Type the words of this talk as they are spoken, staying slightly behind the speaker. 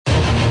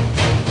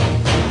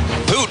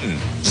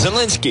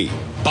Zelensky,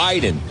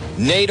 Biden,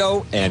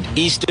 NATO, and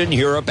Eastern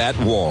Europe at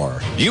war.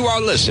 You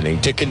are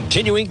listening to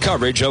continuing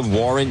coverage of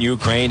war in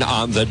Ukraine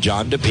on The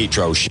John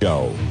DePetro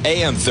Show.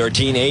 AM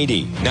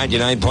 1380,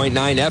 99.9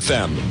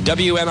 FM,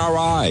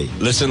 WNRI.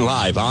 Listen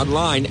live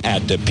online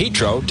at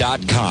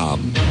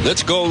DePetro.com.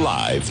 Let's go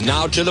live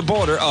now to the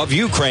border of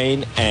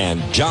Ukraine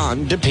and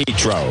John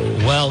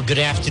DePetro. Well, good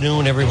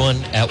afternoon, everyone.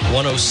 At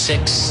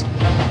 106,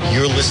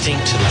 you're listening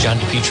to The John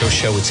DePetro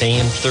Show. It's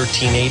AM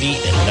 1380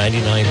 and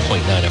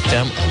 99.9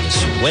 FM on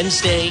this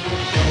Wednesday.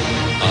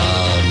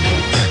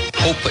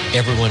 Hope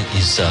everyone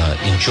is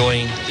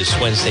enjoying this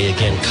Wednesday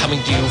again,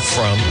 coming to you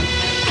from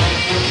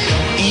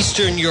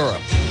Eastern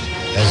Europe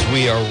as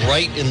we are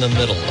right in the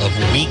middle of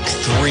week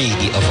 3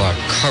 of our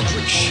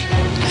coverage.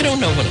 I don't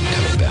know when I'm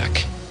coming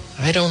back.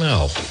 I don't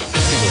know.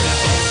 Figure it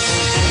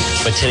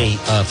out. But today,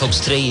 folks,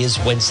 today is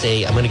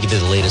Wednesday. I'm going to give you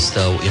the latest,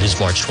 though. It is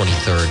March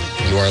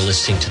 23rd. You are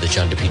listening to The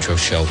John DePetro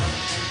Show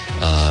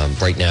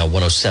right now,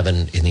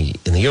 107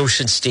 in the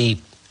Ocean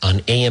State. On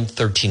AM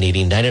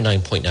 1380,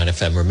 99.9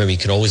 FM. Remember, you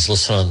can always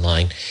listen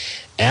online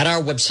at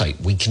our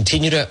website. We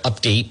continue to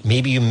update.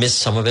 Maybe you missed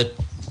some of it.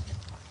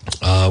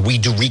 We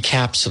do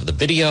recaps of the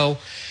video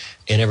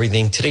and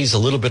everything. Today's a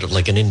little bit of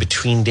like an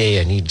in-between day.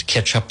 I need to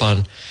catch up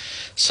on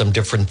some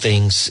different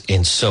things.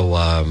 And so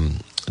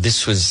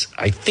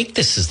I think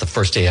this is the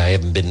first day I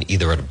haven't been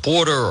either at a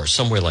border or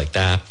somewhere like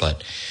that.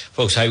 But,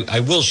 folks, I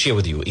will share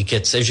with you. It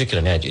gets, as you can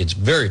imagine, it's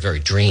very, very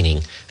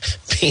draining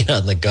being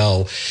on the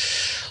go,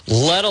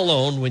 let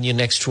alone when you're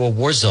next to a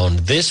war zone.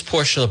 This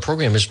portion of the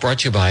program is brought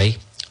to you by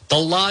The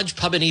Lodge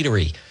Pub and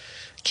Eatery.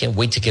 Can't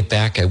wait to get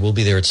back. I will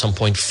be there at some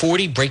point.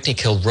 40 Breakneck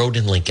Hill Road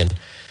in Lincoln.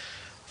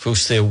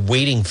 Folks, they're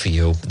waiting for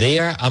you.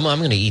 I'm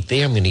going to eat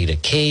there. I'm going to eat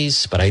at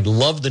Kay's, but I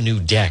love the new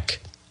deck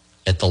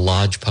at The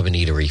Lodge Pub and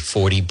Eatery,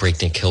 40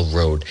 Breakneck Hill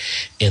Road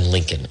in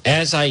Lincoln.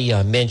 As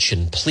I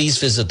mentioned, please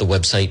visit the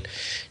website,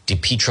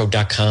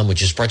 DePetro.com,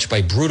 which is brought to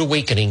you by Brewed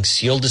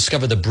Awakenings. You'll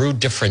discover the brewed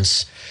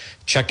difference.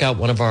 Check out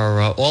one of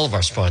all of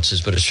our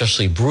sponsors, but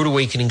especially Brewed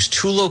Awakenings,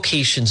 2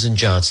 locations in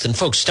Johnston.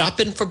 Folks,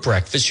 stop in for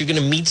breakfast. You're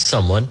going to meet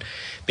someone,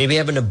 maybe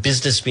having a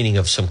business meeting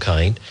of some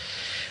kind.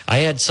 I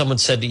had someone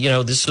said,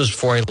 this was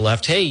before I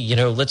left. Hey,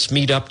 let's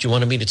meet up. Do you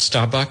want to meet at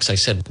Starbucks? I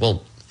said,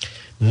 well,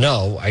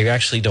 no, I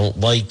actually don't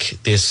like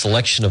their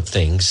selection of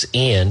things.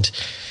 And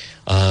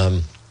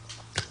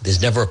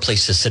there's never a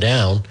place to sit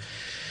down.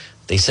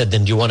 They said,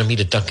 then do you want to meet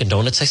at Dunkin'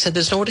 Donuts? I said,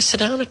 there's nowhere to sit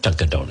down at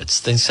Dunkin'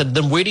 Donuts. They said,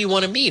 then where do you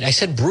want to meet? I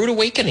said, Brewed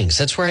Awakenings.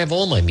 That's where I have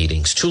all my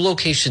meetings. 2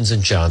 locations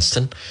in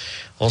Johnston.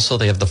 Also,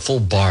 they have the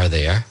full bar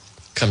there.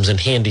 Comes in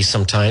handy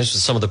sometimes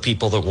with some of the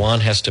people that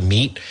Juan has to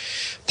meet.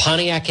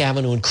 Pontiac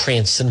Avenue in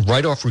Cranston,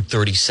 right off Route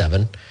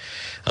 37.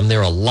 I'm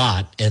there a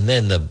lot. And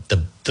then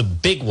the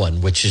big one,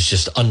 which is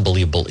just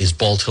unbelievable, is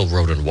Bald Hill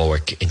Road in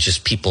Warwick. And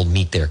just people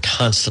meet there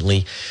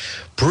constantly.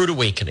 Brewed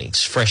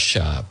Awakenings, fresh,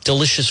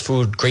 delicious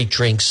food, great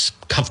drinks,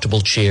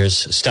 comfortable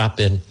chairs. Stop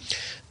in.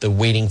 They're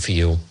waiting for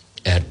you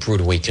at Brewed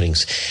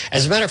Awakenings.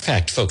 As a matter of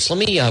fact, folks, let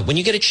me, when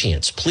you get a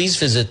chance, please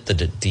visit the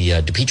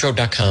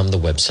DePetro.com, the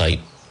website,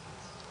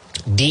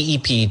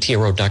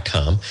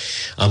 DEPTRO.com.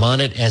 I'm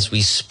on it as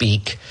we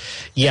speak.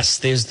 Yes,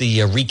 there's the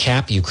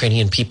recap,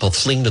 Ukrainian people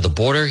fleeing to the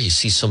border. You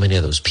see so many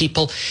of those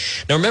people.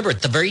 Now, remember,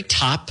 at the very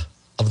top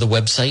of the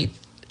website,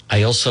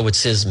 it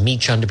says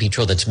Meet John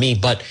DePetro, that's me.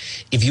 But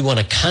if you want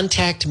to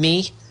contact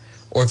me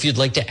or if you'd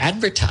like to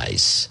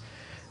advertise,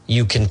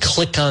 you can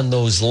click on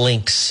those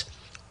links.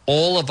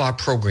 All of our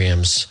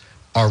programs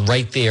are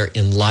right there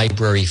in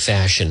library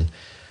fashion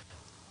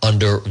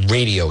under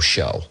radio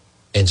show.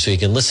 And so you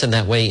can listen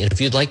that way. And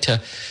if you'd like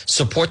to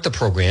support the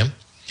program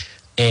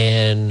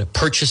and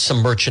purchase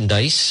some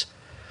merchandise,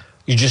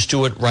 you just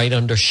do it right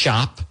under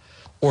shop.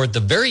 Or at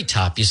the very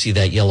top, you see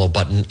that yellow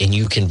button, and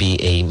you can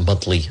be a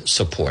monthly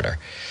supporter.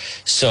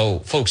 So,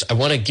 folks, I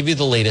want to give you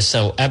the latest.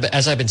 So,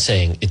 as I've been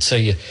saying, it's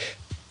a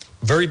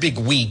very big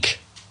week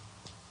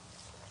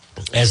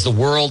as the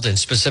world, and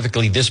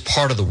specifically this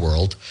part of the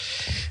world,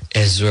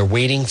 as we're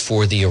waiting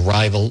for the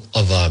arrival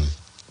of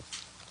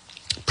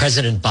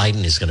President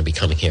Biden is going to be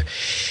coming here.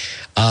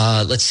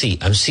 Let's see.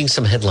 I'm seeing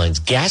some headlines.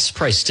 Gas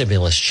price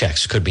stimulus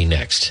checks could be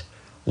next.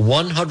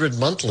 100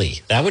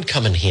 monthly. That would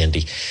come in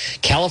handy.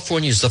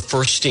 California is the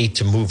first state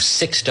to move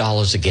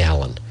 $6 a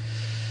gallon.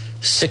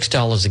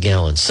 $6 a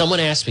gallon.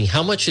 Someone asked me,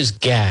 how much is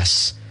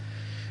gas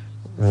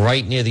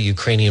right near the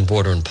Ukrainian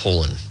border in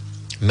Poland?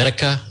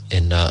 Medica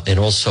and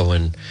also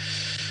in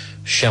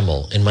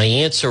Schemmel. And my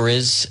answer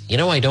is,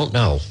 I don't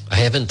know. I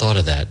haven't thought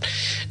of that.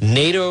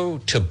 NATO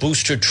to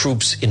booster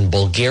troops in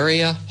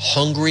Bulgaria,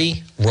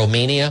 Hungary,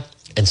 Romania,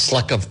 and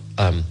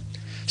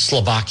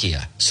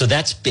Slovakia. So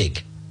that's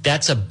big.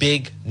 That's a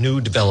big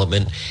new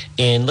development.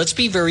 And let's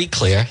be very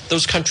clear.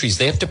 Those countries,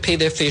 they have to pay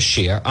their fair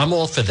share. I'm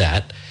all for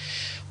that.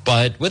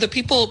 But whether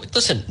people,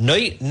 listen,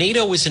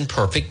 NATO isn't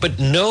perfect, but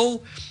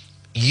no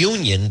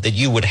union that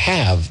you would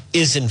have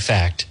is in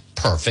fact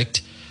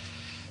perfect.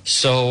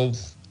 So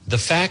the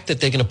fact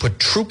that they're going to put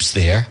troops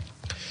there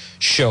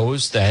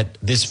shows that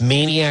this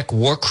maniac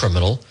war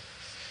criminal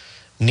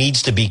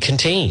needs to be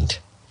contained.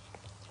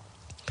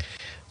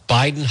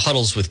 Biden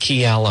huddles with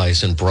key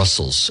allies in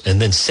Brussels, and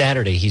then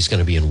Saturday he's going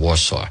to be in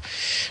Warsaw.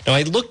 Now,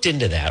 I looked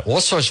into that.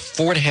 Warsaw is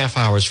 4.5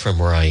 hours from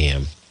where I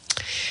am.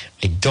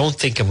 I don't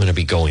think I'm going to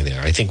be going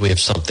there. I think we have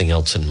something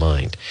else in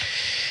mind.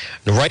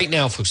 Now, right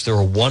now, folks, there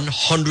are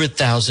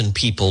 100,000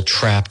 people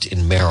trapped in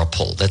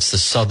Mariupol. That's the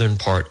southern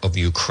part of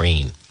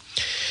Ukraine.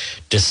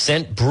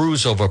 Dissent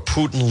brews over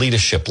Putin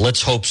leadership.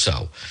 Let's hope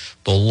so.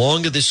 The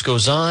longer this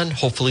goes on,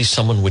 hopefully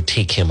someone would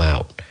take him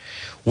out.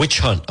 Witch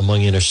hunt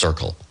among inner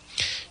circle.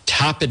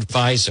 Top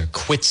advisor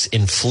quits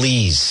and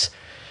flees.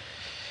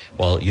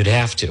 Well, you'd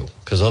have to,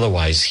 because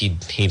otherwise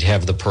he'd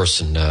have the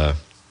person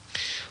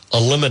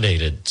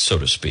eliminated, so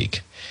to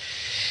speak.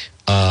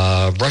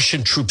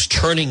 Russian troops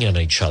turning on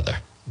each other.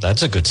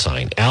 That's a good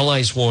sign.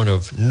 Allies warn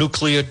of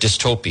nuclear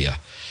dystopia.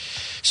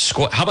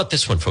 How about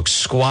this one, folks?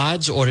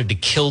 Squads ordered to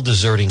kill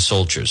deserting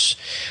soldiers.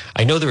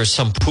 I know there are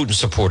some Putin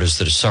supporters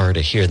that are sorry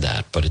to hear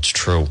that, but it's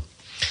true.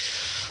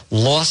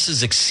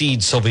 Losses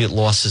exceed Soviet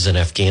losses in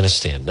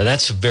Afghanistan. Now,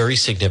 that's a very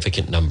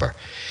significant number.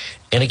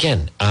 And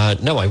again,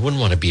 no, I wouldn't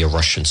want to be a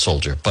Russian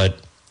soldier, but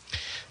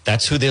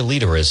that's who their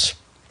leader is.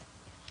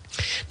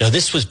 Now,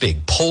 this was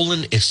big.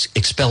 Poland is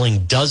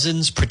expelling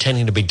dozens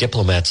pretending to be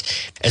diplomats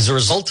as a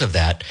result of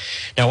that.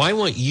 Now, I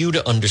want you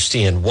to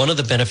understand one of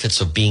the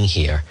benefits of being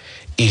here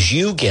is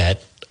you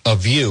get a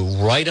view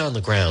right on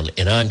the ground.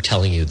 And I'm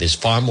telling you, there's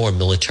far more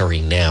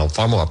military now,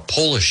 far more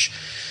Polish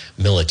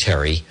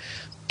military.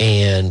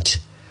 And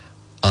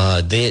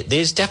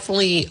there's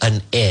definitely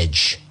an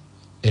edge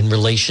in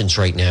relations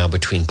right now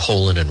between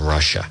Poland and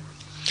Russia.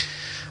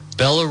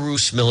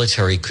 Belarus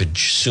military could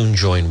soon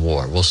join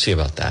war. We'll see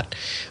about that.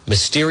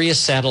 Mysterious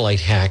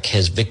satellite hack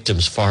has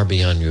victims far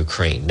beyond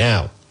Ukraine.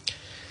 Now,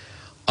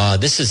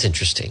 this is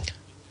interesting.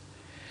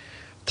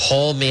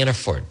 Paul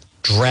Manafort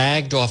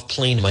dragged off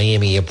plane to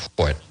Miami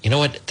airport. You know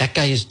what? That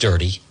guy is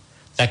dirty.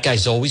 That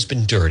guy's always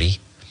been dirty.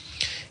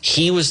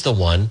 He was the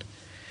one.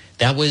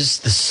 That was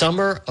the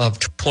summer of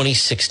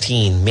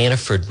 2016.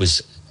 Manafort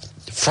was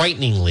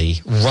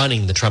frighteningly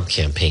running the Trump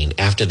campaign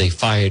after they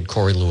fired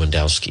Corey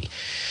Lewandowski.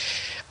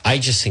 I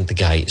just think the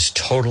guy is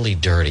totally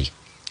dirty.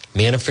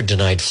 Manafort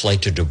denied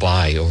flight to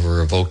Dubai over a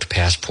revoked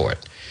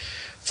passport.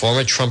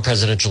 Former Trump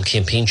presidential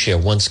campaign chair,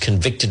 once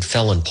convicted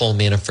felon Paul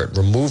Manafort,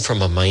 removed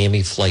from a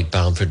Miami flight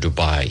bound for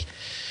Dubai.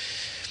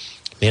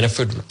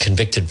 Manafort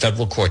convicted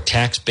federal court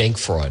tax bank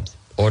fraud,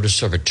 ordered to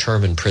serve a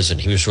term in prison.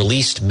 He was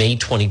released May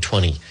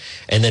 2020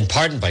 and then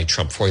pardoned by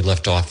Trump before he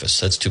left office.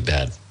 That's too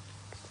bad.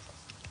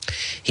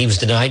 He was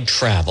denied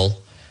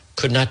travel,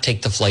 could not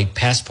take the flight,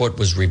 passport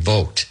was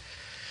revoked.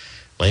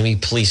 Miami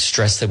police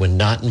stressed they were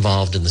not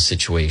involved in the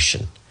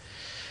situation.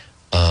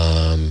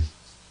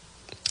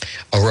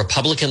 A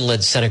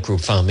Republican-led Senate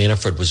group found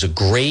Manafort was a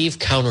grave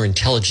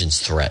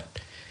counterintelligence threat.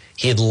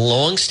 He had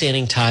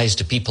long-standing ties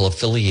to people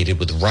affiliated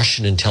with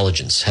Russian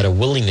intelligence, had a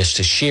willingness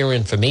to share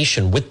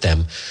information with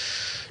them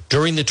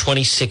during the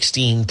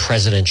 2016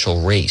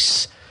 presidential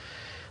race.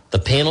 The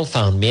panel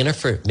found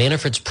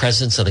Manafort's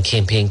presence on the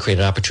campaign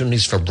created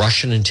opportunities for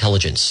Russian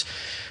intelligence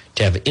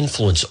to have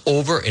influence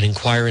over and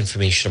inquire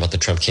information about the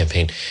Trump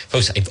campaign.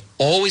 Folks, I've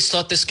always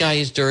thought this guy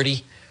is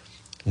dirty.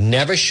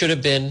 Never should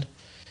have been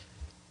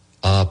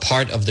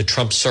part of the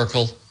Trump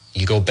circle.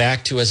 You go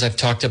back to, as I've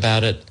talked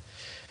about it,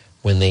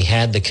 when they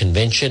had the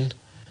convention,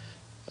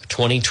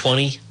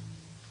 2020,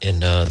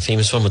 and the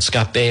famous one with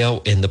Scott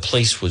Baio, and the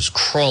place was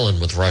crawling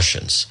with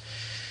Russians.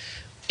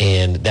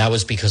 And that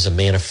was because of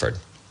Manafort.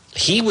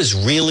 He was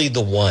really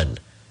the one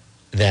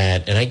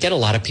that, and I get a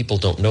lot of people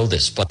don't know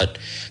this, but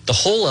the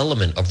whole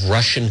element of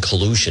Russian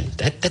collusion,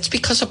 that's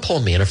because of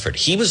Paul Manafort.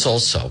 He was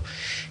also a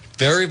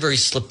very, very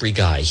slippery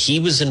guy. He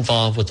was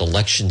involved with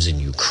elections in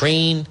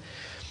Ukraine.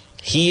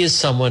 He is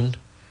someone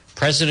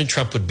President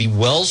Trump would be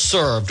well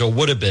served, or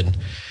would have been,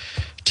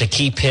 to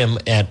keep him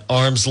at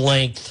arm's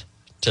length,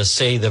 to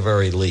say the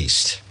very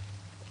least.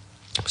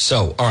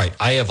 So, all right,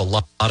 I have a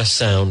lot of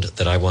sound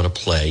that I want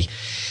to play.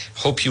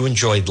 Hope you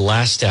enjoyed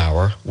last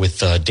hour with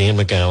Dan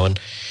McGowan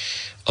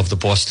of the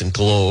Boston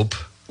Globe.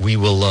 We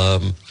will,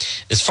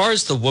 as far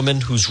as the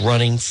woman who's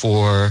running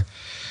for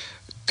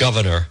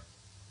governor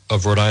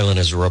of Rhode Island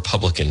as a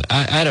Republican,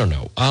 I don't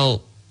know.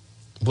 I'll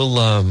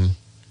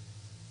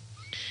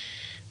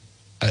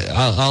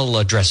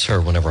address her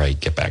whenever I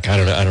get back. I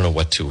don't know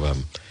what to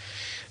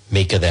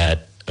make of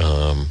that.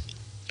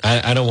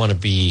 I don't want to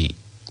be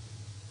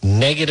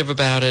negative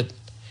about it,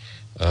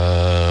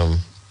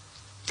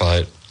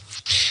 but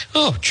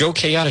Joe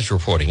Chaotic is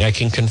reporting. I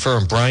can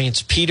confirm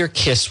Bryant's Peter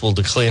Kiss will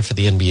declare for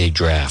the NBA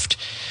draft.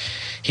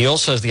 He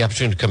also has the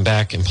opportunity to come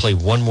back and play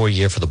one more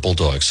year for the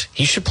Bulldogs.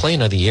 He should play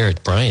another year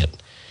at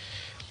Bryant.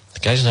 The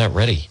guy's not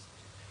ready.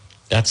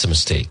 That's a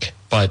mistake.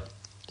 But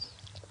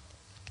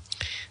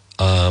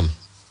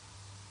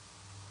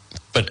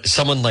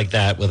someone like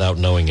that, without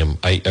knowing him,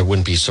 I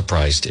wouldn't be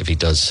surprised if he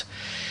does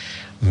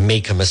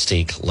make a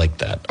mistake like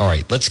that. All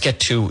right, let's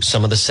get to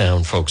some of the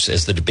sound, folks,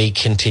 as the debate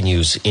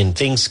continues and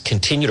things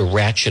continue to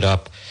ratchet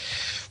up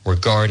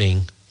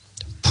regarding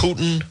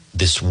Putin,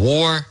 this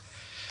war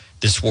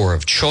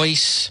of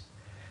choice,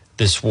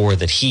 this war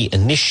that he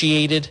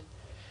initiated,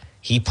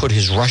 He put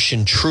his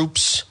Russian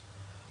troops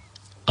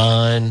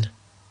on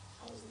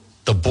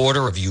the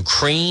border of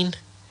Ukraine.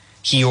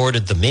 He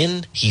ordered them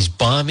in. He's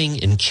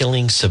bombing and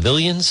killing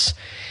civilians.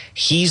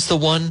 He's the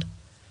one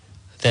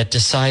that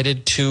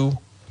decided to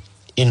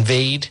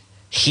invade.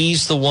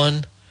 He's the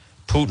one,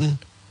 Putin,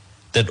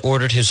 that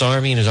ordered his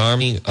army and his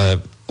army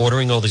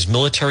ordering all these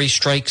military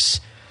strikes.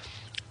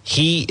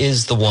 He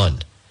is the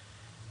one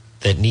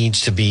that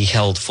needs to be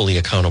held fully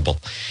accountable.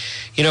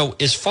 You know,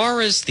 as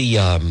far as the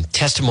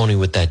testimony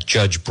with that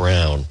Judge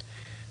Brown,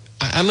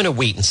 I'm going to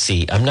wait and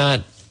see. I'm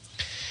not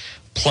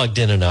plugged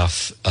in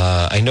enough.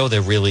 I know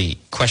they're really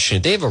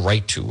questioning. They have a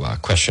right to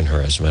question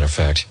her, as a matter of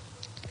fact.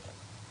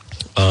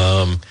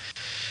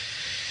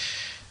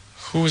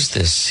 Who is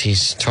this? He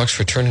talks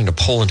returning to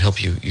Poland,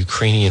 help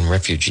Ukrainian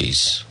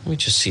refugees. Let me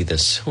just see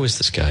this. Who is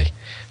this guy?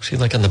 Is he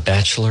like on The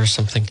Bachelor or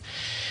something?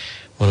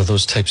 One of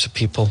those types of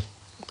people?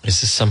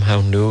 Is this somehow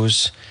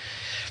news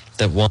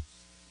that one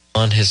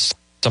has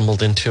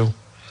stumbled into?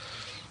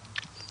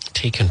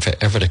 Taken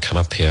forever to come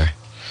up here.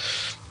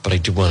 But I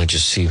do want to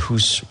just see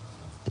who's...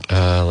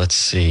 let's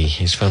see.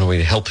 He's found a way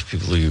to help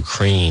people in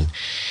Ukraine.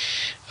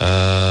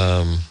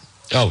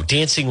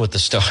 Dancing with the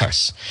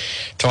Stars.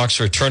 Talks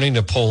returning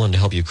to Poland to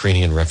help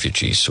Ukrainian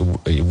refugees. So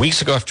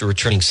weeks ago, after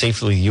returning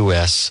safely to the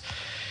U.S.,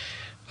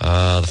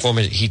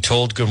 he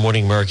told Good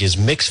Morning America his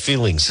mixed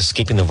feelings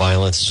escaping the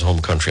violence in his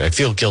home country. I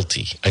feel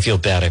guilty. I feel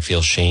bad. I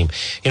feel shame.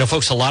 You know,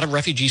 folks, a lot of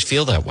refugees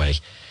feel that way.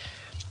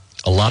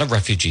 A lot of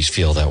refugees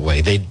feel that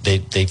way.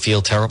 They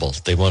feel terrible.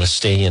 They want to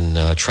stay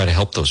and try to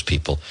help those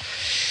people.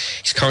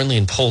 He's currently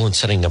in Poland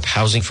setting up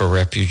housing for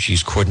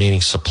refugees,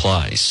 coordinating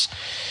supplies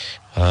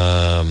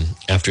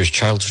after his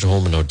childhood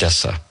home in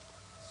Odessa.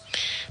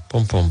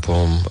 Boom, boom,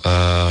 boom.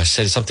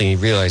 Said something he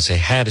realized they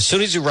had. As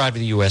soon as he arrived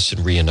in the U.S.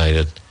 and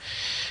reunited,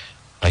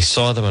 I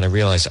saw them and I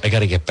realized I got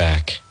to get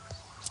back.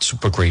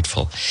 Super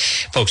grateful.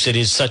 Folks, it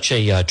is such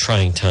a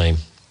trying time.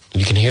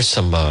 You can hear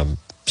some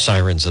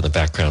sirens in the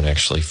background,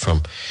 actually,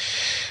 from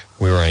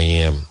where I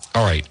am.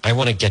 All right, I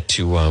want to get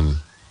to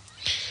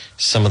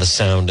some of the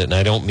sound, and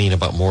I don't mean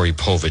about Maury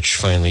Povich.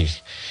 Finally,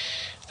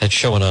 that's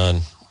showing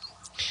on.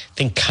 I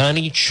think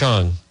Connie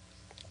Chung,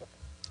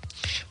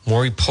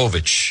 Maury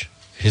Povich,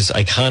 his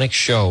iconic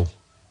show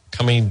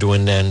coming to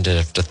an end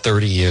after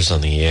 30 years on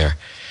the air.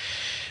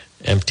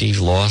 Empty,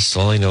 lost.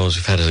 All I know is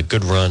we've had a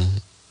good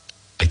run.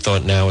 I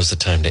thought now is the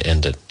time to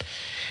end it.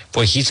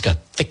 Boy, he's got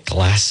thick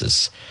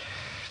glasses.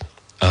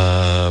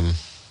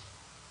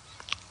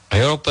 I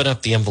open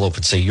up the envelope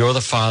and say, "You're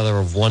the father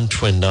of one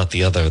twin, not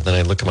the other." Then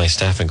I look at my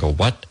staff and go,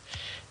 "What?"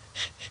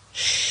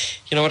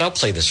 You know what? I'll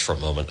play this for a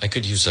moment. I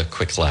could use a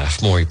quick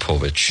laugh. Maury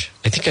Povich.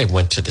 I think I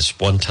went to this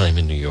one time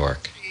in New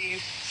York.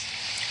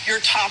 Your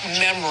top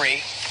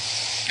memory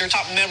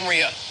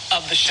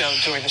of the show,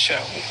 during the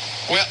show.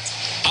 Well,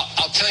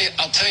 I'll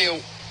tell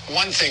you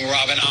one thing,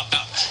 Robin.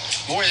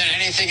 More than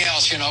anything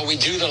else, you know, we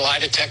do the lie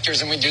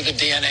detectors and we do the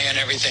DNA and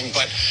everything,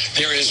 but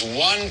there is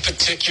one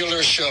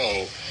particular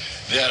show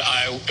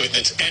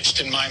that's etched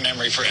in my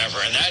memory forever,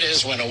 and that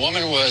is when a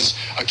woman was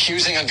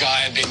accusing a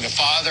guy of being the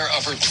father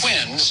of her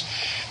twins,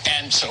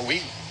 and so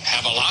we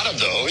have a lot of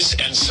those,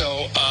 and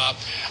so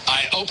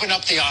I open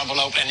up the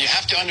envelope, and you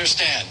have to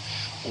understand,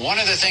 one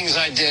of the things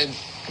I did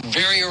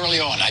very early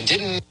on, I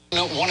didn't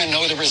want to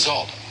know the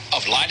result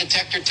of lie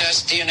detector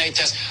tests, DNA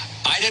tests.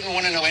 I didn't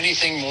want to know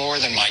anything more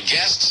than my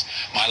guests,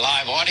 my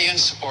live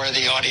audience, or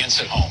the audience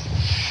at home.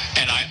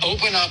 And I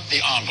open up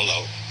the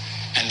envelope,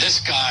 and this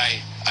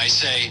guy, I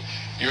say,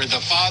 "You're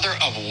the father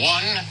of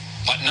one,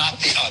 but not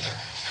the other."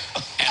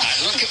 And I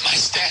look at my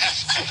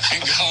staff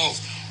and go,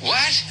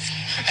 "What?"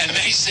 And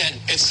they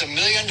said, "It's a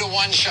 1,000,000 to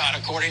 1 shot,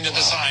 according to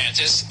the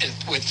scientists,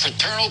 with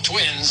fraternal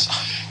twins.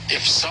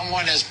 If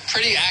someone is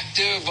pretty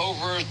active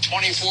over a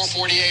 24,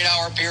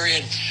 48-hour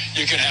period,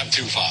 you can have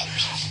two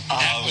fathers."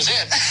 That was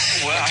it.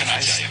 Well, what can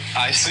I tell you?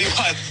 I see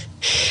what...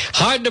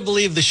 Hard to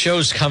believe the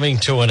show's coming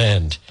to an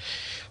end.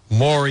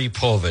 Maury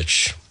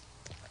Povich,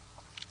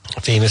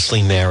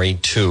 famously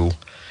married to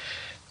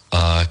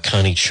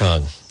Connie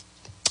Chung.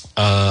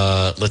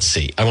 Let's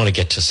see. I want to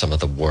get to some of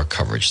the war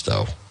coverage,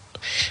 though.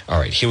 All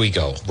right, here we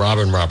go.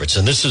 Robin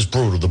Robertson. This is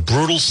brutal. The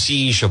brutal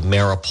siege of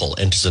Mariupol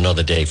enters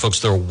another day. Folks,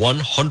 there are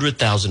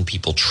 100,000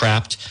 people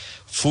trapped,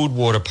 food,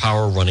 water,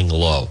 power running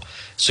low.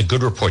 It's a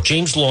good report.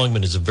 James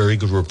Longman is a very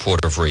good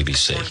reporter for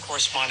ABC. Foreign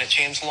correspondent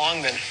James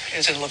Longman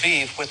is in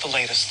Lviv with the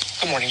latest.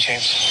 Good morning,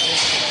 James.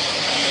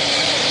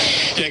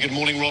 Yeah, good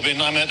morning, Robin.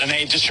 I'm at an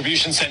aid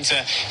distribution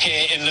center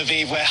here in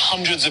Lviv where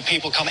hundreds of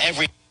people come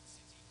every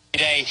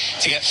day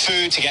to get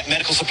food, to get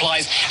medical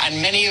supplies, and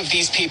many of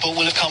these people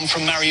will have come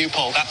from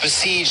Mariupol, that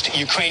besieged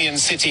Ukrainian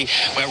city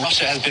where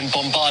Russia has been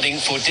bombarding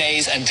for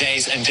days and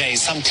days and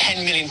days. Some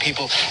 10 million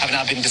people have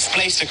now been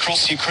displaced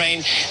across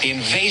Ukraine. The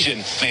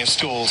invasion may have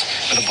stalled,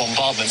 but the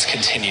bombardments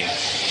continue.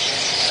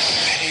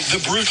 The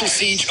brutal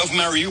siege of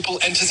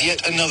Mariupol enters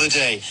yet another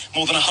day.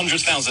 More than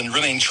 100,000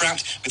 remain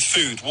trapped with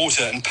food,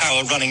 water and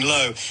power running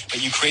low.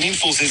 But Ukrainian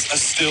forces are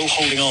still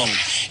holding on.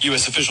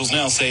 U.S. officials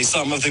now say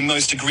some of the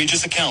most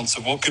egregious accounts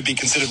of what could be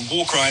considered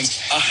war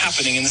crimes are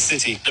happening in the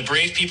city. The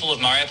brave people of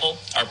Mariupol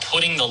are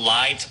putting the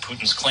lie to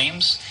Putin's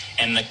claims,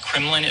 and the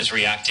Kremlin is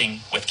reacting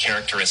with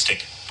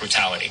characteristic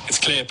brutality. It's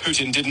clear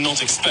Putin did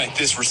not expect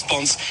this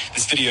response.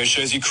 This video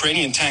shows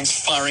Ukrainian tanks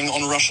firing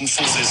on Russian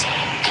forces.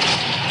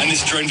 And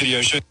this drone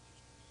video shows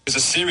a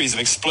series of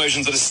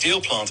explosions at a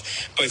steel plant.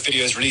 Both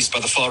videos released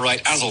by the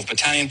far-right Azov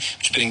battalion,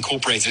 which have been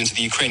incorporated into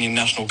the Ukrainian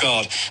National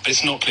Guard, but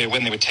it's not clear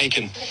when they were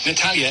taken.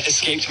 Natalia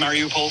escaped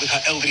Mariupol with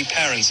her elderly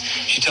parents.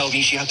 She told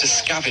me she had to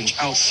scavenge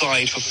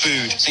outside for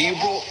food. So you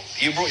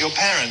brought your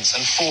parents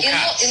and 4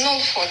 cats? In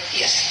all 4,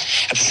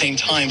 yes. At the same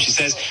time, she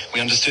says,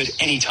 we understood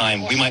any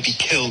time we might be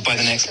killed by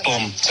the next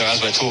bomb. So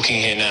as we're talking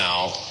here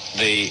now,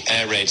 the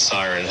air raid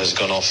siren has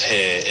gone off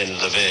here in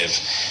Lviv.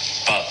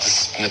 But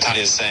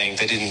Natalia's saying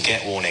they didn't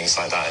get warnings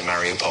like that in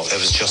Mariupol. There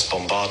was just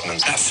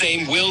bombardment. That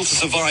same will to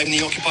survive in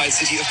the occupied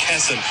city of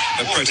Kherson,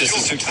 where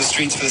protesters took to the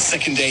streets for the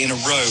second day in a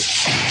row.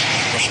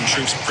 Russian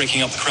troops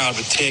breaking up the crowd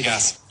with tear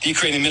gas. The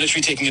Ukrainian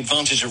military taking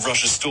advantage of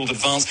Russia's stalled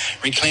advance,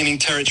 reclaiming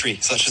territory,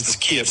 such as the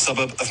Kiev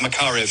suburb of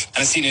Makariv.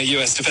 And a senior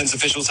U.S. defense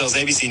official tells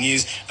ABC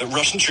News that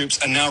Russian troops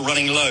are now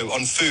running low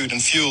on food and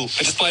fuel.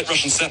 But despite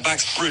Russian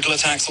setbacks, brutal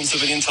attacks on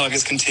civilian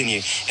targets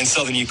continue. In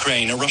southern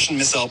Ukraine, a Russian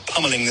missile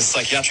pummeling the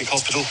psychiatric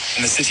hospital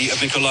in the city of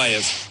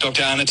Mykolaiv.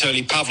 Dr.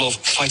 Anatoly Pavlov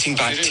fighting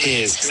back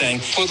tears,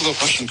 saying,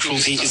 Russian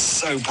cruelty is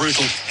so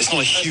brutal, it's not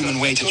a human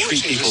way to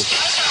treat people.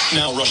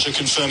 Now Russia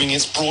confirming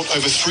it's brought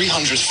over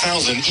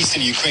 300,000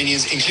 eastern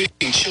Ukrainians, including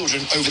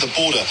children, over the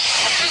border.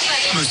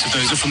 Most of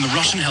those are from the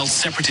Russian-held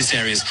separatist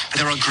areas, but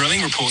there are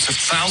growing reports of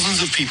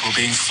thousands of people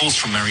being forced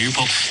from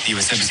Mariupol. The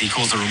U.S. Embassy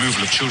calls the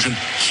removal of children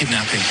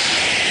kidnapping.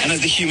 And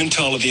as the human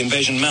toll of the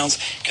invasion mounts,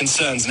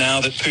 concerns now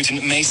that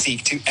Putin may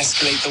seek to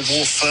escalate the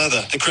war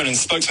further. The Kremlin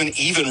spokesman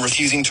even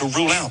refusing to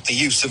rule out the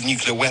use of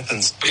nuclear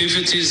weapons. If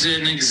it is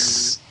an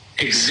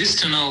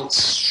existential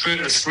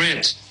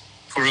threat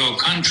for our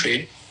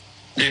country,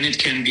 then it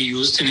can be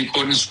used in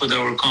accordance with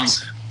our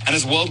concept. And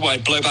as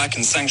worldwide blowback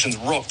and sanctions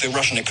rock the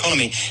Russian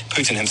economy,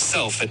 Putin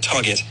himself at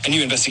target. A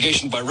new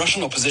investigation by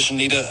Russian opposition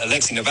leader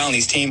Alexei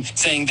Navalny's team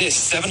saying this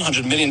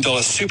 $700 million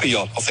super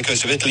yacht off the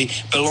coast of Italy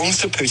belongs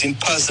to Putin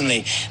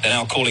personally. They're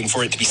now calling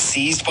for it to be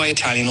seized by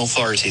Italian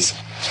authorities.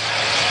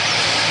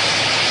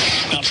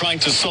 Now, trying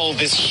to solve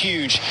this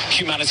huge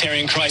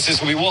humanitarian crisis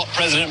will be what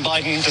President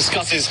Biden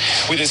discusses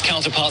with his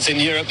counterparts in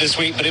Europe this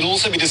week, but he'll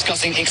also be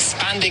discussing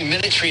expanding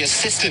military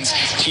assistance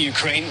to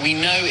Ukraine. We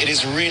know it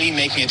is really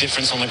making a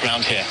difference on the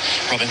ground here.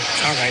 Robin.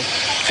 All right.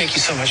 Thank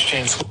you so much,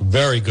 James.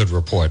 Very good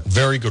report.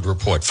 Very good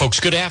report. Folks,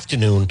 good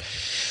afternoon.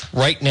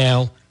 Right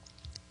now,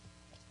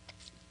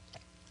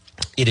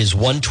 it is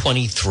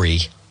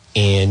 1:23.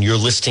 And you're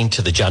listening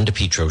to the John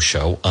DePietro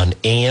Show on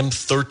AM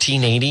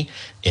 1380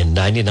 and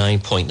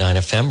 99.9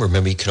 FM.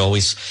 Remember, you can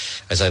always,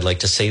 as I'd like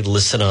to say,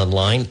 listen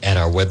online at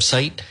our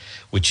website,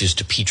 which is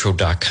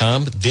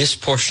DePietro.com. This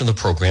portion of the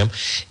program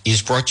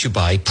is brought to you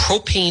by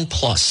Propane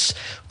Plus.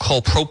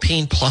 Call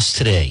Propane Plus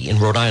today in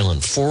Rhode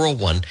Island,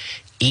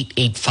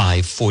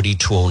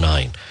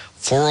 401-885-4209.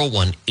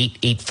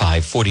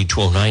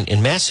 401-885-4209.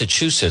 In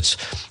Massachusetts,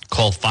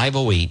 call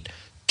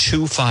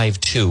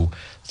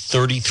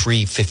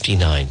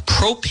 508-252-3359.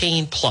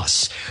 Propane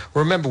Plus.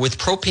 Remember, with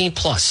Propane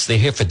Plus, they're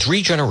here for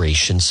 3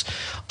 generations,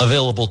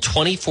 available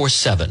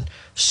 24/7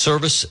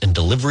 service and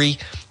delivery.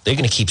 They're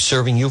going to keep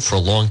serving you for a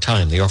long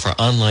time. They offer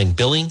online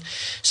billing,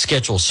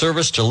 schedule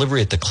service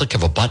delivery at the click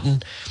of a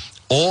button.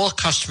 All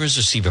customers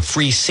receive a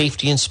free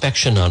safety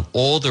inspection on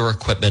all their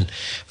equipment.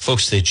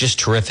 Folks, they're just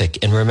terrific.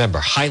 And remember,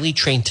 highly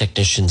trained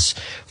technicians,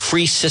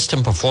 free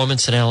system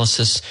performance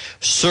analysis,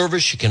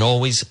 service you can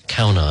always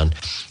count on.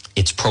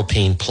 It's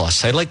Propane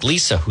Plus. I like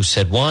Lisa, who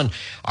said, Juan,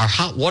 our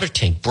hot water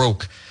tank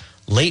broke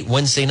late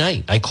Wednesday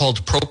night. I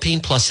called Propane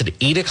Plus at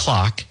 8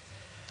 o'clock,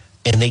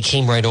 and they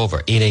came right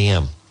over, 8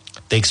 a.m.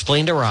 They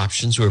explained our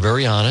options. We were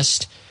very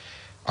honest.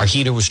 Our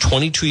heater was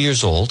 22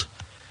 years old.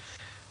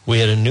 We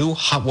had a new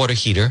hot water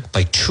heater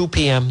by 2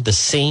 p.m. the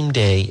same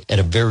day at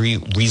a very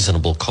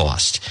reasonable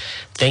cost.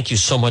 Thank you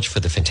so much for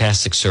the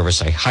fantastic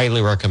service. I highly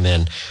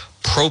recommend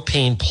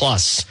Propane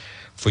Plus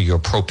for your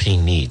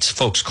propane needs.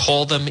 Folks,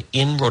 call them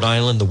in Rhode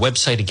Island. The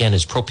website, again,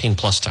 is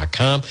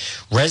propaneplus.com.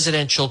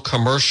 Residential,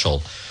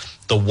 commercial,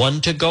 the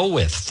one to go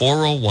with,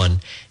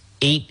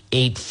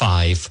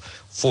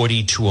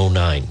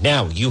 401-885-4209.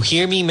 Now, you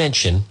hear me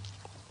mention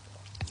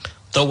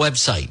the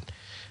website,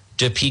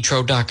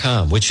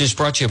 DePietro.com, which is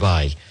brought to you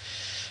by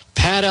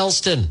Pat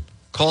Elston,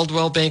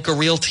 Caldwell Banker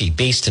Realty,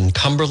 based in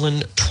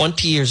Cumberland,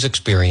 20 years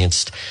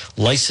experienced,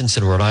 licensed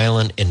in Rhode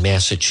Island and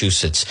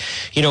Massachusetts.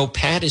 You know,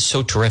 Pat is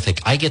so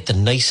terrific. I get the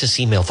nicest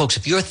email. Folks,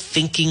 if you're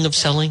thinking of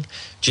selling,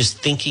 just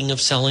thinking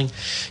of selling,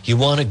 you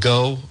want to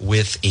go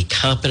with a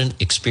competent,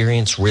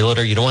 experienced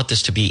realtor. You don't want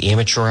this to be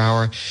amateur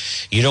hour.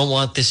 You don't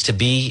want this to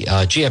be,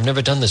 gee, I've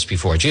never done this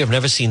before. Gee, I've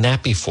never seen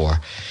that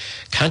before.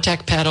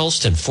 Contact Pat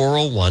Elston,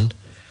 401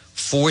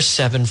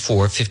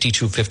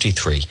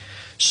 474-5253.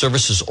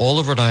 Services all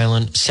of Rhode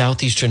Island,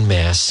 southeastern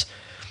Mass.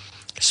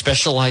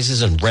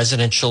 Specializes in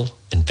residential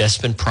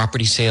investment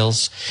property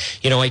sales.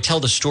 You know, I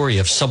tell the story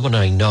of someone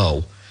I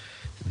know.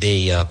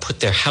 They put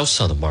their house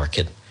on the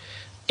market,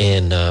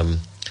 and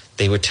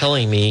they were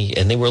telling me,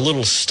 and they were a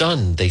little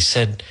stunned. They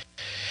said,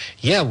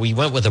 yeah, we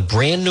went with a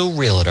brand new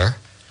realtor,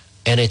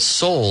 and it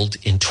sold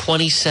in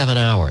 27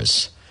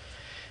 hours.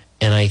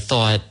 And I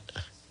thought,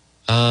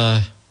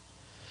 I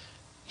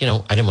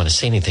didn't want to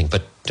say anything,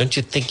 but don't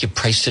you think you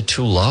priced it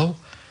too low?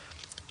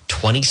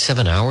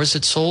 27 hours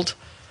it sold?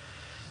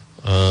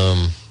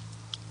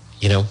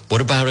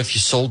 What about if you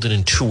sold it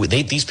in 2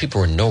 weeks? These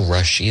people are in no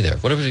rush either.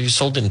 What if you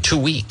sold it in 2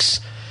 weeks?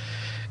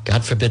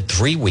 God forbid,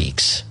 3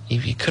 weeks.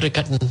 You could have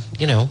gotten,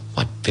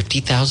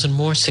 50,000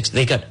 more?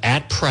 They got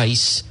at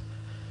price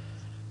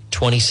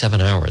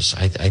 27 hours.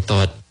 I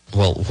thought,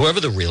 well, whoever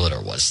the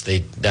realtor was,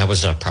 that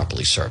was not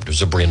properly served. It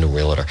was a brand new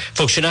realtor.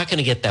 Folks, you're not going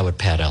to get that with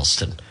Pat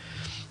Elston.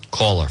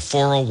 Call her,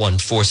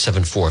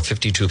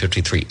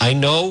 401-474-5253. I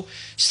know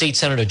State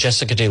Senator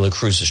Jessica De La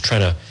Cruz is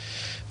trying to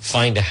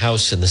find a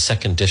house in the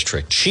 2nd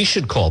District. She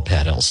should call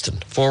Pat Elston,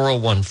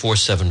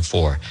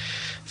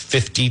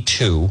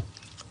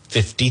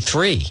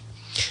 401-474-5253.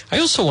 I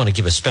also want to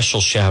give a special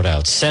shout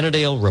out,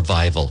 Sennerdale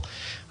Revival.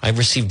 I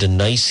received a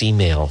nice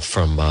email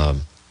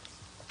from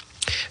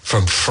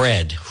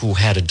Fred, who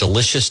had a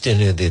delicious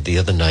dinner the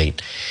other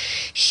night.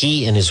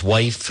 He and his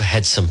wife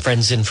had some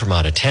friends in from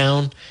out of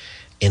town,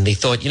 and they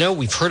thought,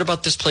 we've heard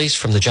about this place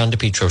from the John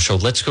DePietro Show.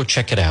 Let's go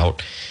check it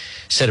out.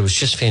 Said it was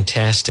just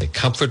fantastic.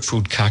 Comfort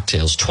Food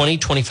Cocktails,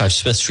 2025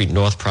 Smith Street,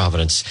 North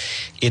Providence.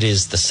 It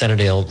is the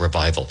Sennerdale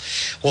Revival.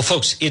 Well,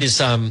 folks, it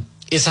is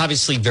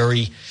obviously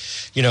very,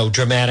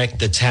 dramatic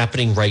that's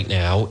happening right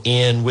now.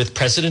 And with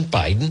President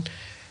Biden,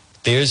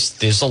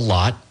 there's a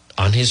lot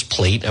on his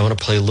plate. I want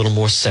to play a little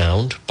more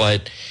sound,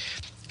 but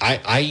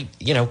I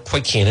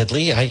quite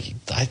candidly, I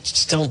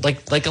just don't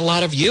like a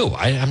lot of you.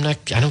 I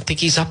don't think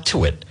he's up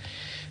to it.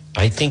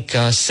 I think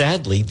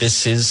sadly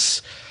this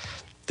is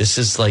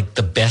like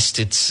the best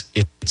it's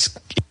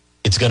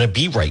going to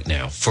be right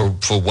now for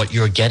what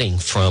you're getting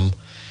from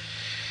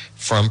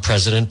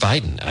President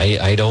Biden.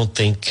 I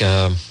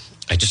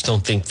just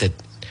don't think that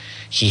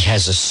he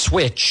has a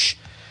switch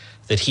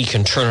that he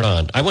can turn it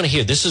on. I want to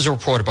hear, this is a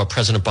report about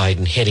President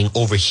Biden heading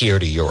over here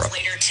to Europe.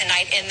 Later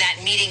tonight, in that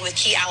meeting with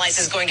key allies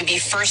is going to be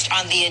first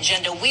on the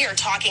agenda. We are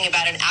talking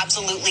about an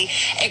absolutely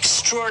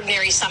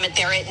extraordinary summit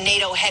there at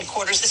NATO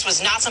headquarters. This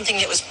was not something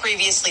that was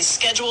previously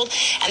scheduled,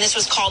 and this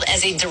was called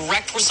as a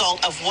direct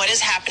result of what is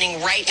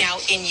happening right now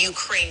in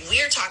Ukraine. We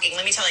are talking,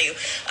 let me tell you,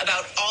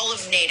 about all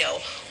of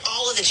NATO,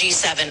 all of the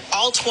G7,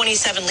 all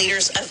 27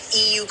 leaders of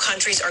EU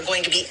countries are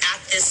going to be at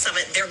this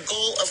summit. Their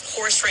goal, of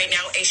course, right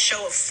now, a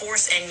show of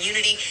force and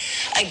unity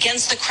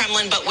against the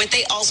Kremlin, but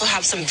they also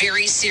have some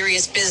very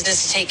serious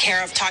business to take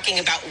care of, talking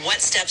about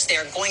what steps they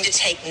are going to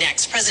take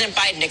next. President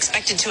Biden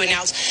expected to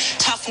announce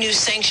tough new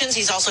sanctions.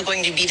 He's also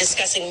going to be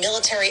discussing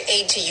military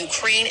aid to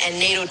Ukraine and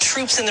NATO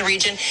troops in the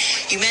region.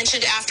 You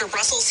mentioned after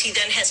Brussels, he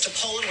then heads to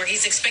Poland, where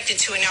he's expected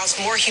to announce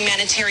more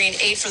humanitarian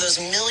aid for those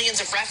millions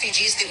of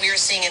refugees that we are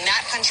seeing in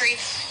that country.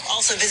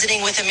 Also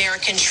visiting with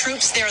American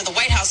troops there at the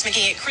White House,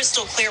 making it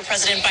crystal clear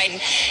President Biden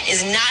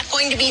is not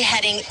going to be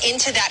heading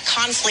into that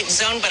conflict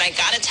zone. But I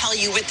got to tell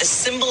you, with the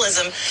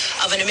symbolism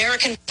of an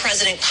American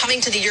president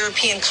coming to the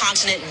European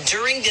continent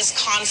during this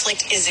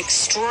conflict is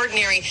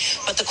extraordinary.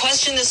 But the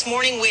question this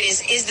morning, Whit,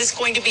 is this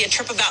going to be a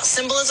trip about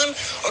symbolism,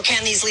 or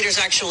can these leaders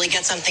actually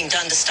get something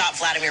done to stop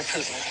Vladimir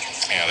Putin?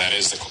 Yeah, that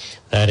is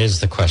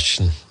the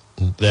question.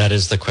 That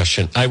is the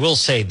question. I will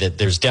say that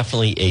there's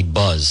definitely a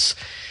buzz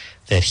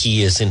that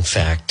he is, in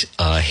fact,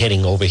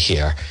 heading over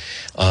here.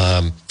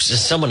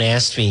 Someone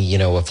asked me,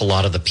 if a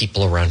lot of the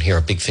people around here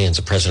are big fans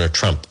of President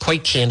Trump.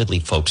 Quite candidly,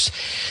 folks,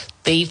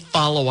 they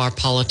follow our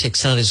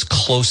politics not as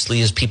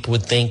closely as people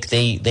would think.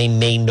 They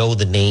may know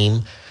the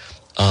name,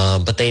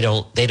 but they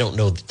don't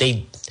know.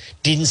 They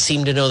didn't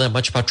seem to know that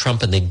much about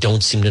Trump, and they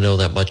don't seem to know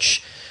that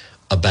much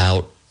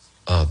about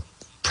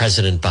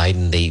President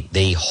Biden.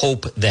 They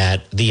hope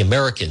that the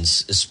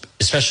Americans,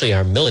 especially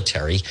our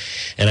military,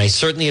 and I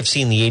certainly have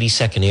seen the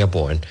 82nd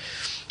Airborne,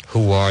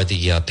 who are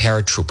the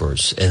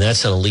paratroopers, and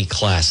that's an elite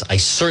class. I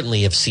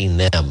certainly have seen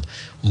them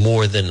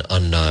more than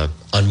on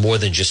more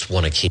than just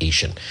one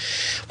occasion.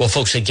 Well,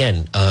 folks,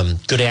 again,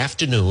 good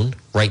afternoon.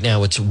 Right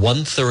now it's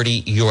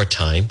 1:30 your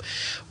time.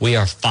 We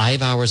are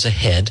 5 hours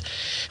ahead.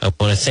 I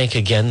want to thank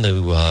again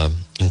the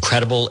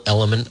incredible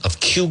element of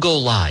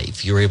QGO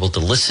Live. You're able to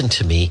listen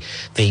to me.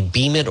 They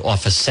beam it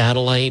off a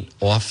satellite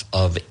off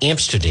of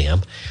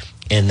Amsterdam,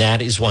 and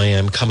that is why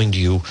I'm coming to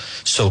you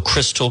so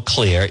crystal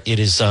clear. It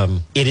is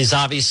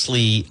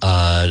obviously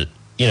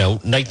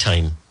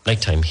nighttime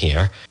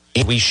here.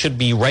 We should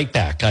be right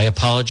back. I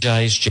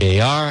apologize,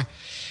 JR.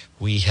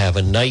 We have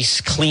a nice,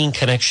 clean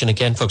connection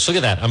again, folks. Look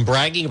at that. I'm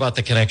bragging about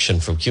the connection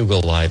from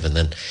QGO Live, and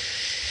then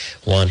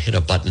Juan hit a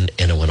button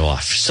and it went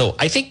off. So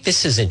I think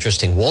this is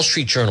interesting. Wall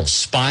Street Journal,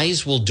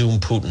 spies will doom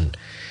Putin.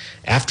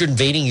 After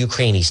invading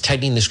Ukraine, he's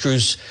tightening the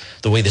screws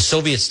the way the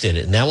Soviets did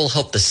it, and that will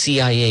help the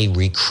CIA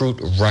recruit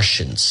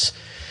Russians.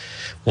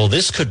 Well,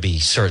 this could be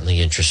certainly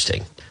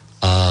interesting.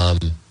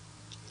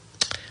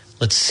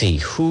 Let's see,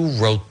 who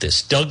wrote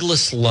this?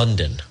 Douglas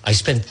London. I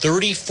spent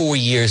 34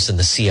 years in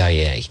the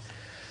CIA,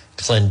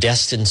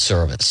 clandestine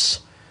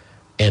service,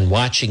 and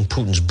watching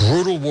Putin's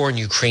brutal war in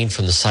Ukraine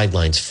from the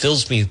sidelines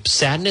fills me with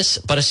sadness,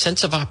 but a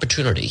sense of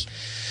opportunity.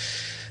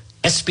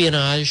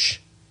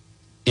 Espionage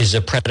is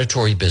a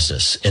predatory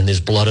business, and there's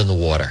blood in the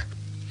water.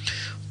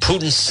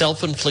 Putin's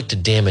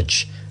self-inflicted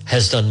damage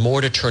has done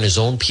more to turn his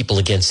own people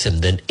against him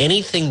than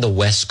anything the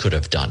West could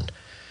have done.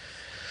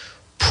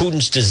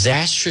 Putin's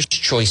disastrous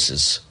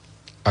choices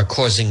are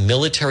causing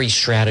military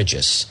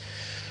strategists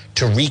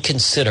to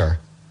reconsider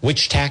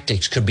which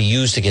tactics could be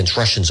used against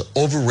Russia's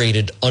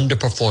overrated,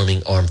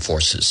 underperforming armed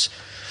forces.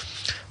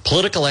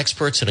 Political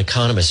experts and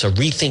economists are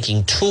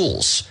rethinking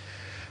tools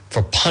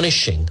for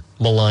punishing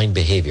malign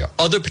behavior.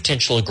 Other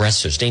potential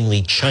aggressors,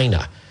 namely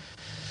China,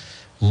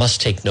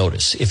 must take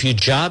notice. If your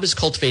job is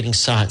cultivating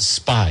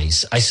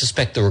spies, I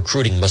suspect the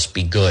recruiting must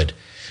be good.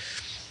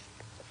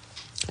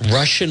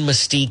 Russian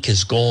mystique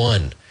is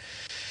gone.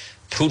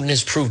 Putin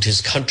has proved his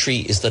country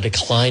is the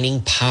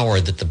declining power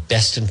that the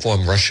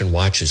best-informed Russian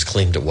watchers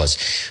claimed it was.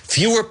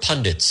 Fewer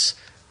pundits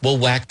will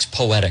wax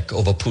poetic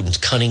over Putin's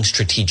cunning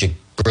strategic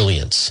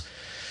brilliance.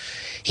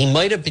 He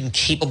might have been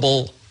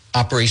capable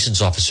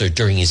operations officer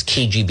during his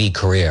KGB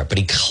career, but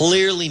he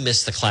clearly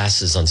missed the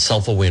classes on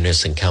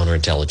self-awareness and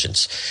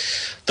counterintelligence.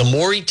 The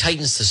more he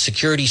tightens the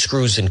security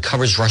screws and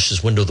covers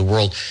Russia's window to the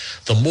world,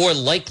 the more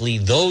likely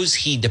those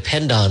he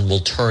depend on will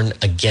turn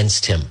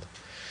against him.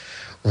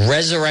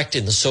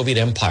 Resurrecting the Soviet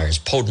empire, as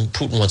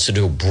Putin wants to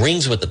do,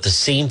 brings with it the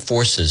same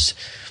forces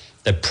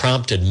that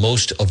prompted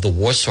most of the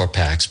Warsaw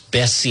Pact's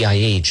best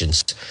CIA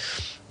agents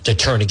to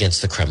turn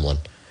against the Kremlin.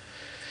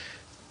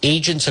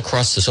 Agents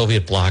across the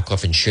Soviet bloc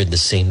often shared the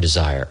same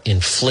desire: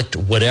 inflict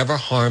whatever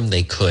harm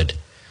they could.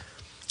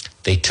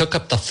 They took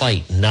up the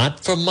fight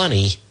not for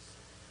money,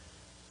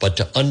 but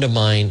to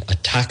undermine a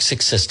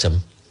toxic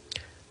system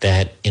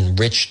that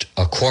enriched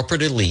a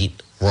corporate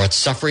elite, wrought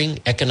suffering,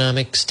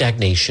 economic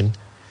stagnation,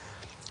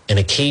 and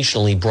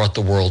occasionally brought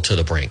the world to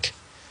the brink.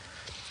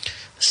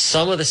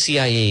 Some of the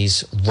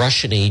CIA's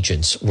Russian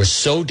agents were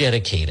so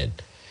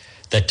dedicated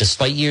that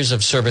despite years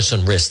of service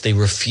and risk, they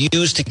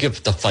refused to give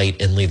up the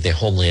fight and leave their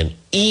homeland,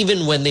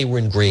 even when they were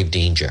in grave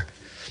danger.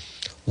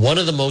 One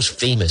of the most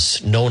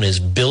famous, known as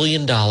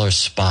billion-dollar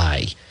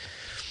spy,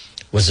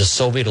 was a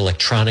Soviet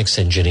electronics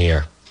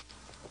engineer.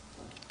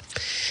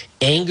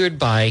 Angered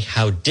by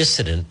how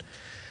dissident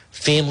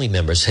family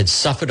members had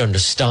suffered under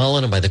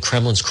Stalin and by the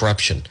Kremlin's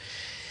corruption,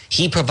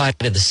 he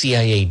provided the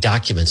CIA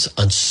documents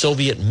on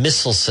Soviet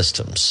missile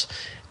systems,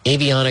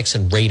 avionics,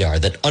 and radar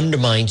that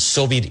undermined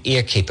Soviet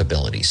air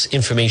capabilities,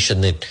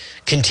 information that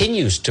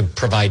continues to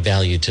provide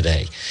value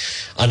today.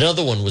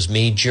 Another one was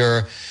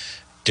Major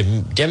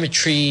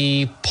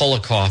Dmitry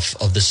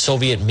Polakov of the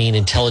Soviet Main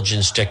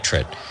Intelligence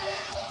Directorate.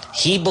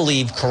 He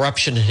believed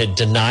corruption had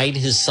denied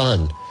his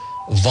son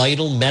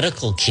vital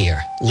medical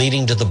care,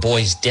 leading to the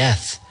boy's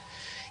death.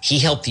 He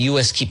helped the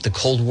U.S. keep the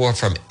Cold War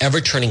from ever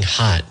turning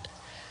hot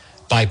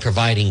by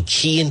providing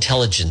key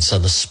intelligence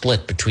on the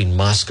split between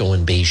Moscow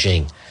and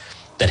Beijing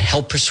that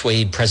helped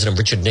persuade President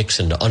Richard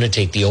Nixon to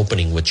undertake the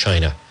opening with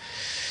China.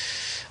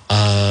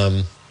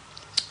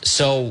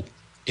 So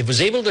it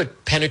was able to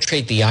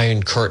penetrate the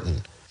Iron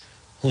Curtain,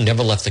 who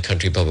never left the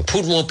country, but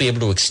Putin won't be able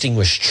to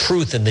extinguish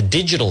truth in the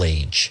digital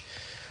age.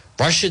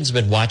 Russians have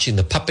been watching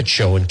the puppet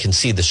show and can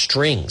see the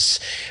strings.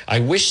 I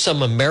wish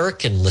some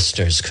American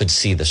listeners could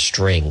see the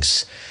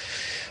strings.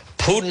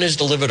 Putin has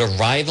delivered a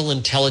rival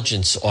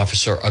intelligence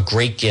officer a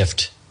great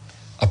gift,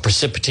 a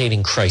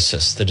precipitating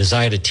crisis. The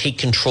desire to take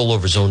control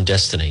over his own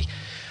destiny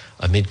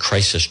amid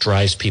crisis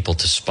drives people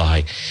to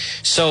spy.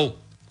 So,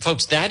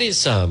 folks, that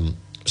is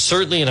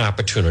certainly an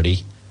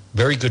opportunity.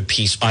 Very good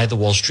piece by the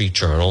Wall Street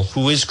Journal,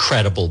 who is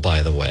credible,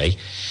 by the way.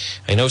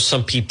 I know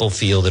some people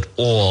feel that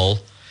all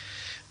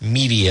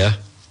media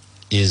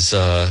is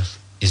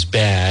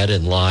bad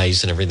and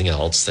lies and everything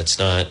else. That's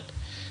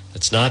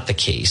not the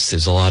case.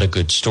 There's a lot of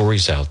good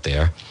stories out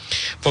there.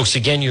 Folks,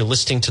 again, you're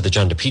listening to the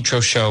John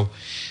DePietro Show.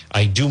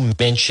 I do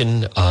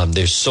mention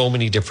there's so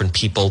many different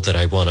people that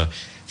I want to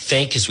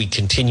thank as we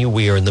continue.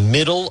 We are in the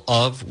middle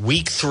of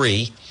week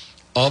 3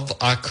 of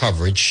our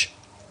coverage.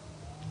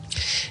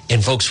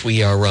 And, folks,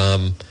 we are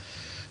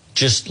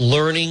just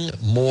learning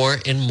more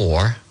and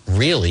more,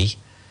 really,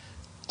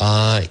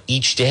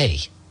 each day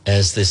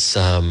as this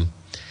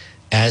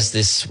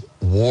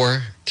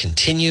war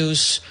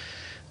continues.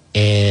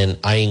 And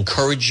I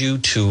encourage you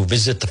to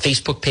visit the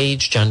Facebook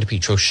page, John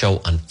DePietro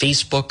Show on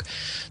Facebook.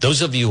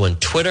 Those of you on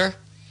Twitter,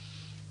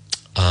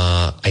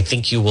 I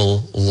think you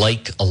will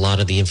like a lot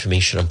of the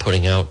information I'm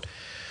putting out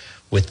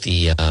with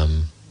the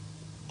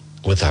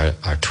with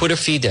our Twitter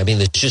feed. I mean,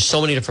 there's just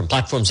so many different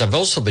platforms. I've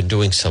also been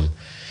doing some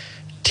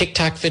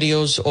TikTok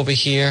videos over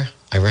here.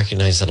 I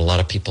recognize that a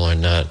lot of people are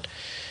not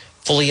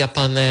fully up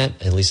on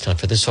that, at least not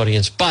for this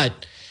audience.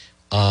 But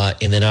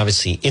And then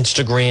obviously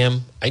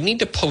Instagram. I need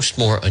to post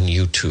more on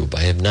YouTube.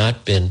 I have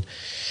not been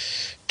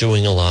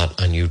doing a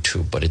lot on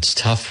YouTube, but it's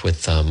tough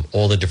with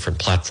all the different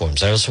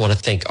platforms. I also want to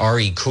thank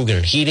R.E.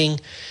 Coogan Heating,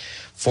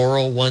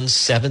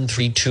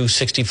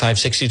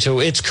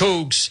 401-732-6562. It's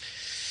Cougs.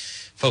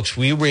 Folks,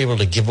 we were able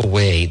to give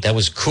away, that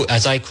was,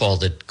 as I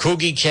called it,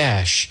 Coogie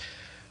Cash.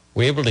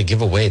 We were able to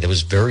give away, that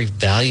was very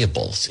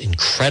valuable. It's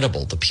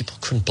incredible. The people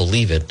couldn't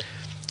believe it.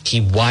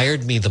 He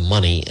wired me the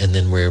money, and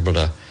then we were able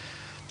to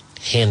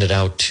hand it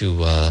out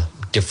to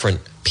different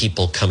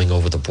people coming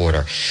over the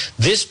border.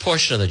 This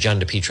portion of the John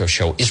DePetro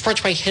Show is brought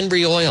to you by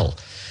Henry Oil.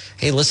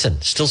 Hey,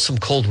 listen, still some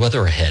cold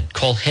weather ahead.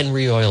 Call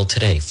Henry Oil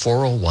today,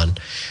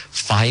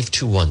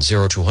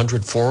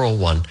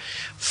 401-521-0200,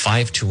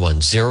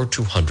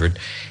 401-521-0200.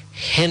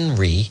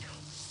 Henry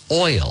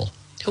Oil.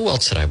 Who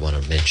else did I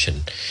want to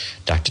mention?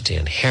 Dr.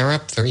 Dan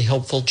Harrop, very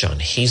helpful. John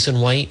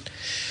Hazenwhite.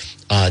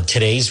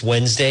 Today's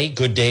Wednesday.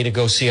 Good day to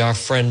go see our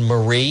friend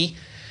Marie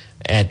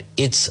at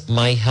It's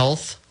My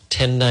Health,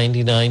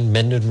 1099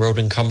 Mendon Road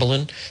in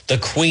Cumberland. The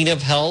Queen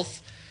of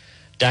Health,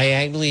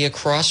 diagonally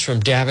across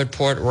from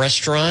Davenport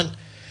Restaurant.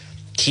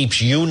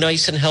 Keeps you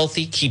nice and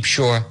healthy. Keeps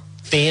your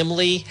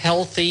family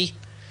healthy.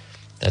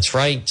 That's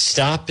right.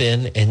 Stop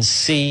in and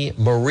see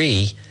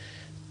Marie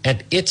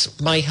at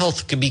It's My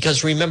Health,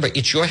 because remember,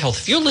 it's your health.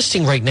 If you're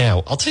listening right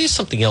now, I'll tell you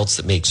something else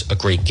that makes a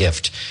great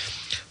gift.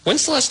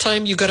 When's the last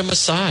time you got a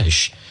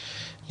massage?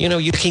 You know,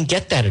 you can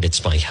get that at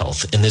It's My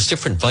Health. And there's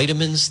different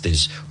vitamins.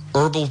 There's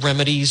herbal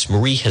remedies.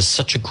 Marie has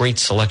such a great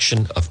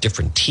selection of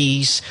different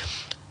teas.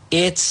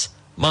 It's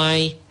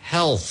My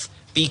Health,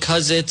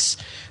 because it's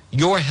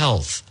your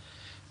health.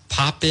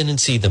 Pop in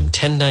and see them.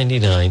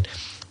 1099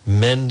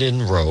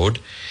 Mendon Road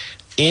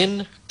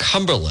in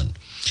Cumberland.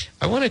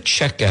 I want to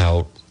check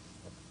out,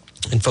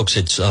 and folks,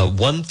 it's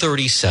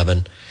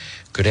 1:37.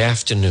 Good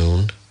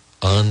afternoon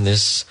on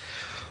this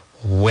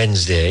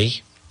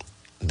Wednesday.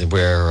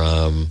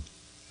 We're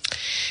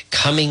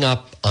coming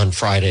up on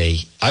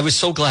Friday. I was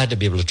so glad to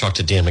be able to talk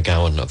to Dan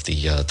McGowan of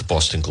the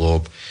Boston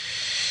Globe,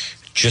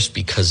 just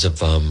because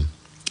of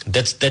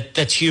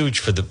that's huge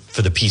for the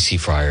PC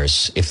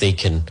Friars. If they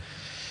can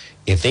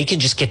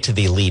just get to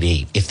the Elite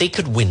Eight, if they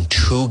could win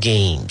 2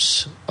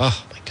 games,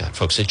 oh my God,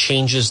 folks, it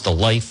changes the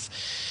life.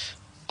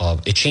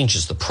 It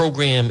changes the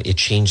program. It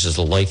changes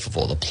the life of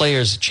all the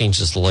players. It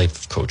changes the life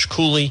of Coach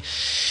Cooley.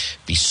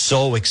 It'd be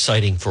so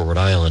exciting for Rhode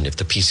Island if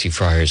the PC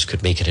Friars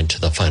could make it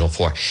into the Final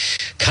Four.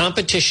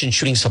 Competition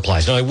shooting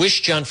supplies. Now, I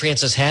wish John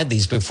Francis had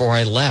these before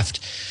I left.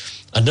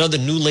 Another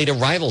new late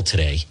arrival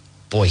today.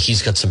 Boy,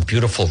 he's got some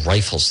beautiful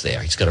rifles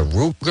there. He's got a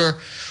Ruger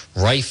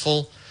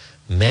rifle,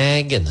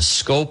 mag, and the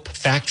scope,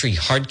 factory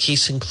hard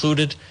case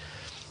included.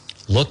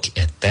 Look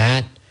at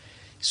that.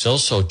 He's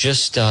also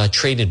just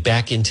traded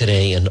back in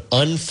today an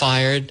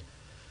unfired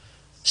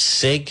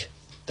SIG.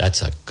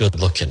 That's a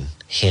good-looking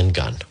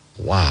handgun.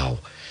 Wow.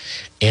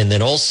 And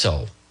then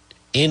also,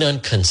 in on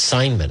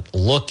consignment,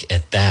 look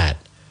at that.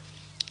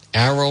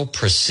 Arrow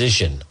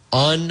Precision,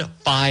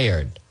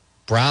 unfired.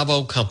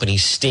 Bravo Company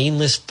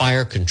stainless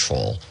fire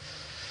control.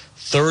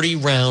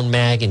 30-round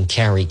mag and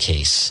carry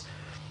case.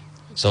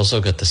 He's also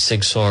got the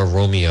Sig Sauer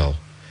Romeo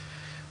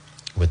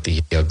with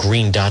the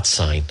green dot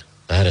sign.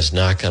 That is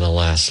not going to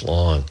last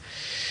long.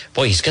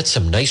 Boy, he's got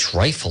some nice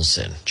rifles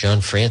in.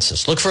 John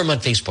Francis. Look for him on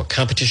Facebook.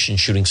 Competition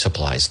Shooting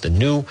Supplies. The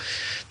new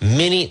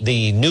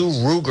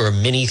Ruger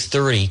Mini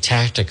 30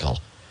 Tactical.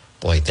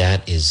 Boy,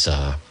 that is,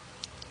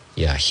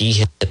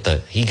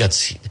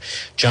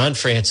 John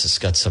Francis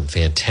got some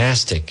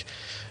fantastic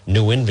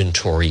new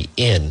inventory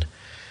in.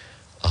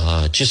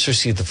 Just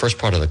received the first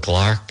part of the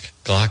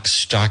Glock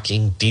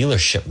stocking dealer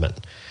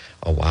shipment.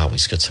 Oh, wow,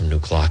 he's got some new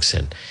Glocks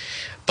in.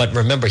 But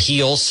remember,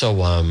 he also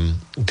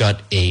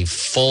got a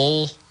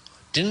full.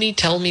 Didn't he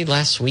tell me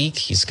last week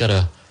he's got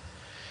a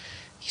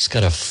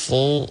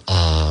full.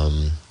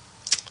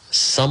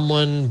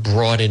 Someone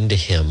brought into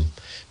him,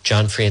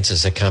 John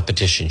Francis at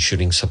Competition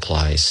Shooting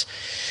Supplies.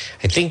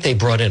 I think they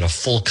brought in a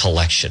full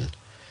collection.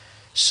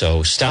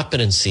 So stop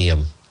in and see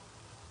him.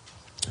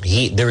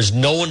 There is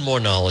no one more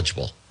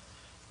knowledgeable.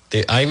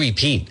 I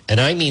repeat, and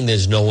I mean,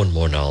 there's no one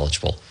more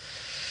knowledgeable.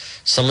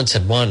 Someone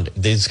said, Juan,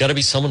 there's got to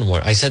be someone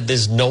more. I said,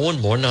 there's no one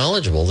more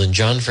knowledgeable than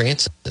John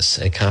Francis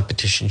at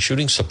Competition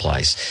Shooting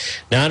Supplies.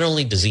 Not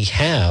only does he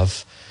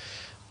have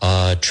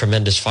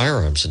tremendous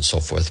firearms and so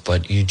forth,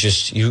 but you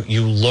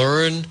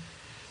learn.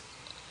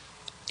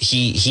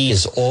 He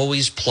is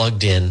always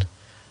plugged in.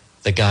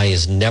 The guy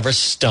is never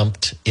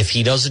stumped. If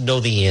he doesn't know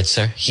the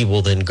answer, he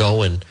will then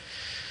go and,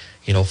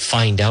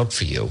 find out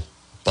for you.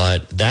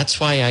 But that's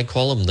why I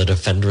call him the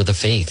defender of the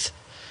faith.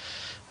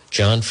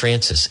 John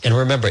Francis. And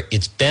remember,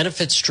 it's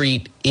Benefit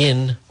Street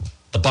in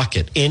the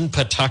Bucket, in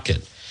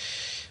Pawtucket.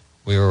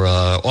 We're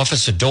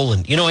Officer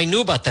Dolan. I knew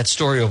about that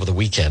story over the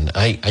weekend.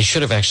 I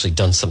should have actually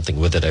done something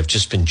with it. I've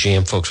just been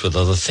jammed, folks, with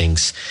other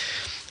things.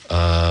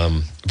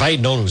 If I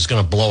had known it was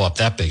going to blow up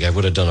that big, I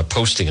would have done a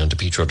posting on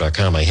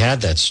DePetro.com. I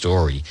had that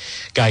story.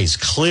 Guy is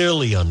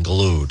clearly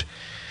unglued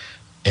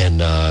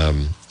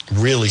and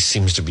really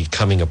seems to be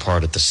coming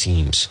apart at the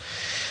seams.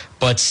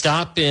 But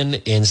stop in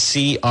and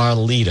see our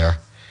leader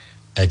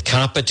at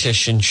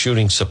Competition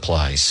Shooting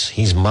Supplies.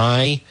 He's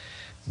my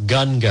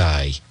gun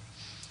guy.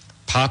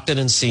 Pop in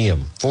and see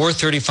him.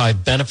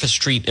 435 Benefit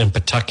Street in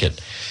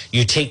Pawtucket.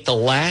 You take the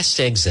last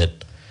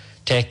exit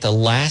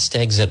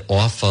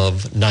off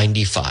of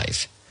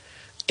 95.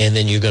 And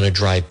then you're going to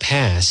drive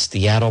past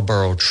the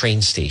Attleboro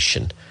train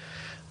station.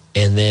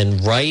 And then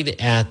right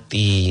at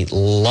the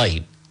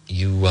light,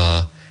 you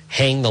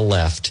hang the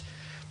left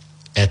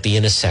at the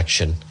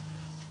intersection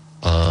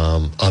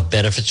of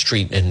Benefit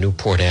Street and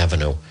Newport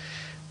Avenue.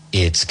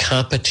 It's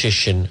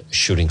Competition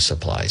Shooting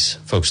Supplies.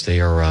 Folks, they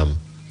are,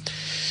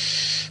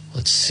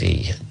 let's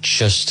see,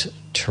 just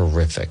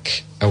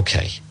terrific.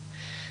 Okay.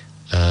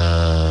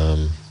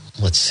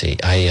 Let's see.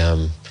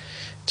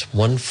 It's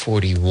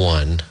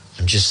 141.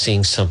 I'm just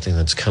seeing something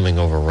that's coming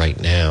over right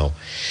now.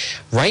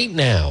 Right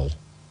now,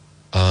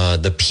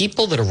 the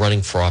people that are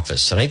running for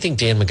office, and I think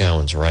Dan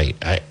McGowan's right.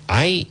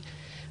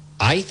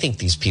 I think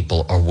these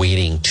people are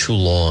waiting too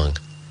long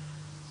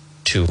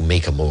to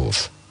make a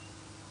move.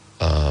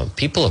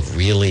 People have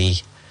really,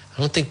 I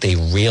don't think they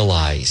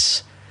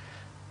realize,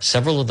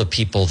 several of the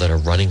people that are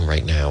running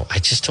right now, I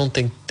just don't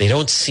think, they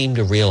don't seem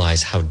to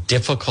realize how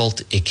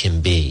difficult it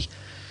can be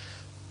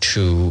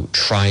to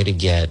try to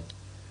get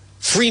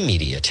free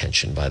media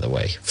attention, by the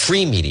way,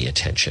 free media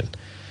attention.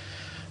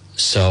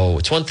 So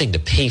it's one thing to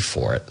pay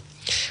for it.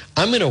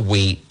 I'm going to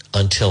wait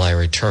until I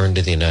return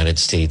to the United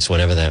States,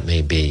 whenever that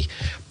may be,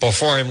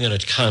 before I'm going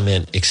to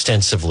comment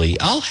extensively.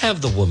 I'll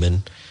have the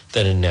woman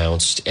that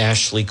announced,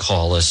 Ashley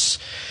Collis,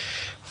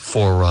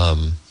 for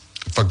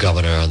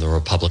governor on the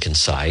Republican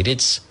side.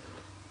 It's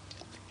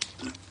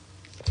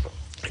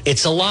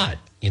a lot,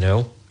 you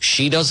know.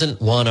 She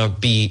doesn't want to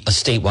be a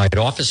statewide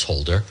office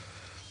holder.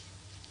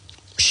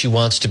 She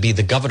wants to be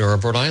the governor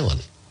of Rhode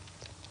Island.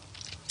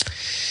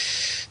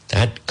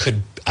 That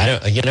could, I'm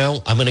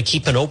going to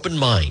keep an open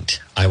mind.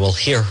 I will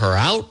hear her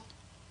out,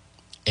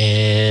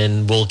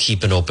 and we'll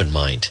keep an open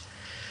mind.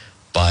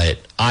 But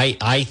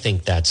I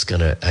think that's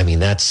going to,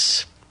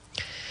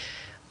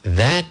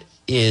 that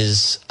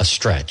is a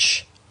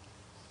stretch.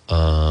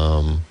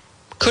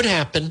 Could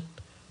happen,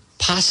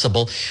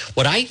 possible.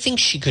 What I think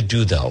she could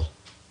do, though,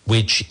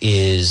 which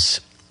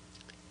is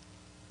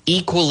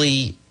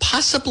equally,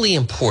 possibly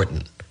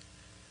important,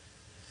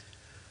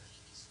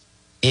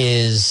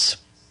 is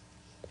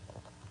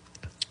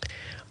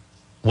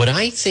what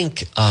I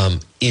think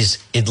is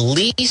at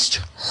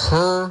least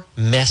her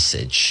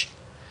message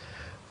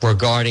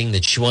regarding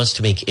that she wants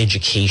to make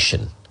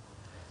education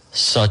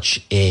such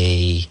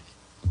a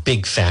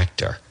big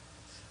factor,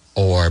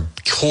 or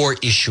core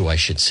issue, I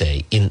should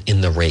say,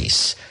 in the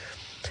race.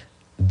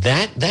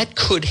 That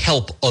could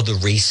help other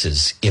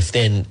races if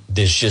then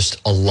there's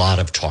just a lot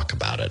of talk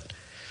about it.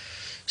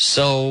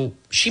 So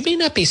she may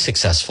not be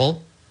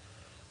successful,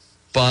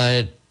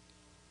 but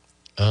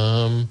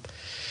at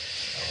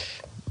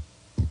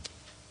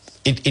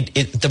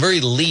the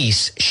very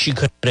least, she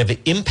could have an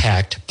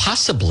impact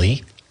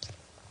possibly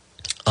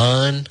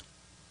on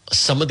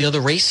some of the other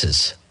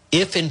races.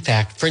 If, in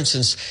fact, for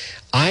instance,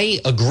 I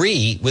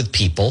agree with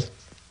people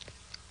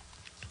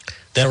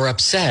that are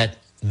upset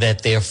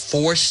that they're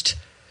forced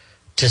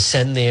to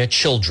send their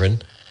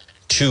children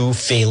to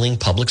failing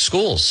public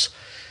schools.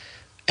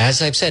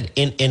 As I've said,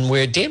 and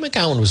where Dan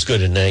McGowan was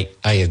good, and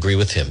I agree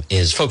with him,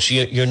 is, folks,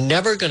 you're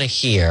never going to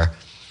hear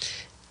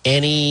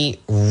any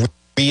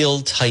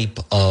real type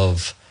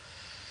of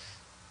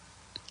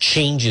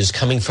changes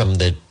coming from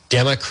the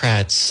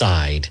Democrat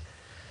side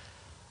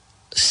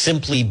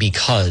simply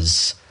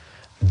because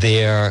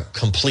they're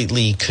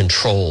completely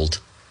controlled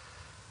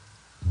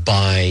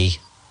by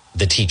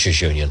the teachers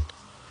union.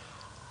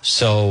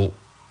 So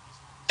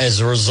as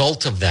a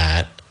result of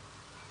that,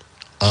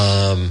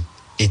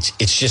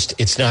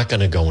 it's not going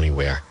to go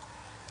anywhere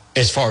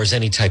as far as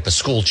any type of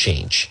school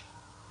change.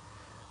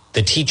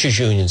 The teachers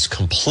unions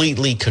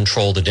completely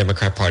control the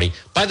Democrat Party.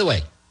 By the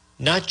way,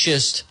 not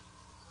just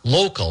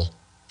local,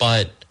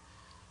 but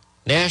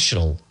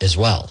national as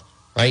well,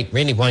 right?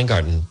 Randy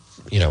Weingarten,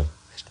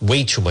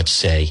 way too much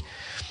say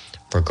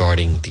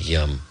regarding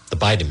the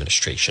Biden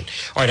administration.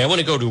 All right, I want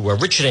to go to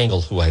Richard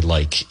Engel, who I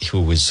like, who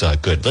was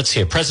good. Let's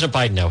hear President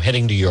Biden now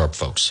heading to Europe,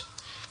 folks.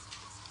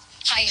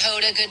 Hi,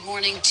 Hoda. Good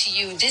morning to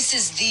you. This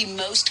is the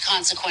most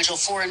consequential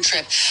foreign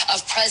trip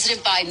of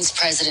President Biden's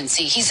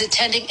presidency. He's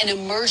attending an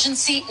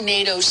emergency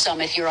NATO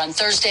summit here on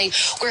Thursday,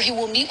 where he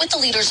will meet with the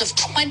leaders of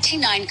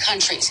 29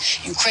 countries.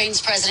 Ukraine's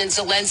President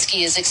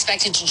Zelensky is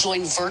expected to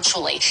join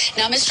virtually.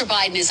 Now, Mr.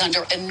 Biden is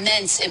under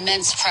immense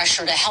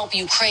pressure to help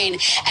Ukraine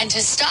and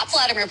to stop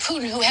Vladimir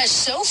Putin, who has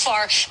so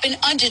far been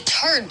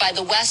undeterred by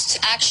the West's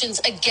actions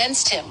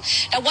against him.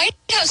 Now, White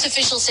House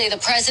officials say the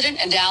president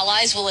and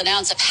allies will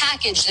announce a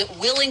package that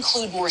will include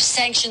include more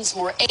sanctions,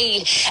 more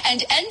aid.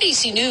 And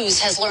NBC News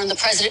has learned the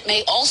president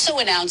may also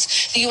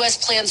announce the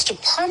U.S. plans to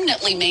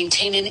permanently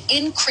maintain an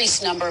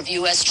increased number of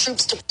U.S.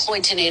 troops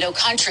deployed to NATO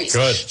countries.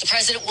 Good. The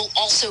president will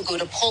also go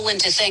to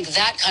Poland to thank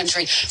that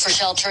country for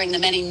sheltering the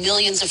many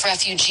millions of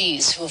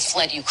refugees who have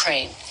fled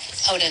Ukraine.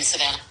 Hoda and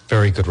Savannah.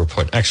 Very good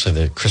report. Actually,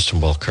 the Kristen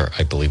Welker,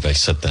 I believe I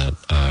said that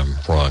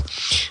wrong.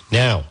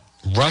 Now,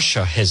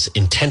 Russia has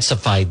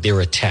intensified their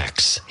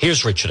attacks.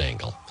 Here's Richard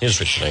Engel.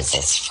 It's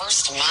its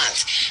first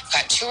month. We've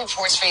got two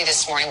reports for you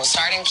this morning. We'll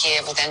start in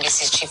Kiev with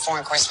NBC's chief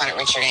foreign correspondent,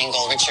 Richard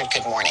Engel. Richard,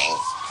 good morning.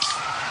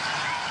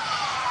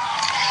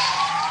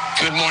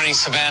 Good morning,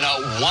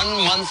 Savannah.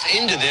 1 month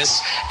into this,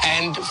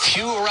 and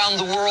few around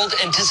the world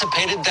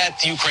anticipated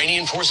that the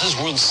Ukrainian forces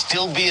would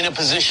still be in a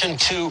position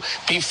to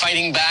be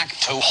fighting back,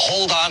 to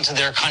hold on to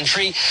their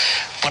country.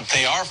 But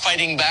they are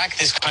fighting back.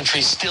 This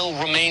country still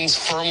remains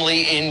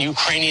firmly in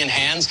Ukrainian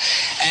hands.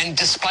 And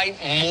despite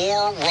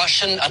more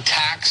Russian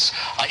attacks,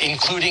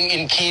 including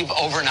in Kyiv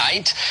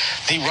overnight,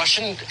 the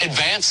Russian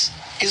advance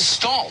is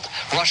stalled.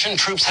 Russian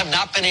troops have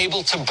not been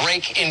able to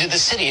break into the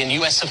city, and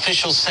U.S.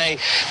 officials say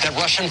that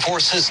Russian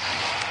forces,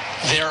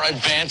 their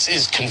advance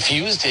is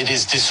confused, it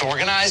is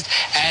disorganized,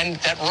 and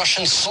that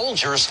Russian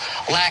soldiers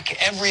lack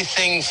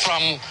everything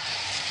from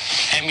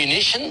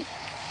ammunition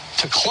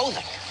to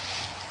clothing.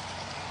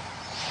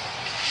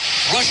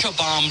 Russia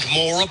bombed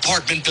more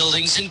apartment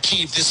buildings in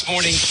Kyiv this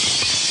morning,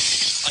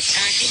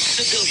 attacking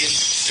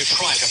civilians to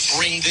try to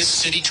bring this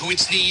city to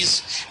its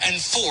knees and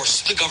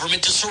force the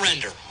government to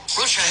surrender.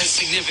 Russia has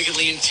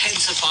significantly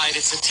intensified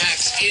its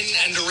attacks in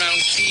and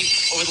around Kyiv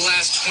over the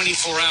last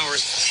 24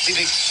 hours,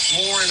 leaving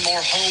more and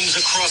more homes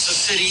across a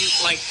city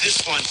like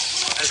this one,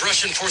 as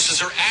Russian forces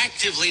are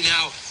actively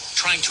now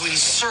trying to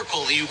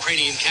encircle the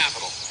Ukrainian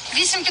capital.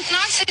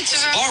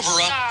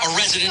 Barbara, a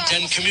resident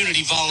and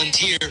community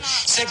volunteer,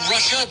 said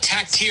Russia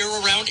attacked here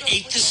around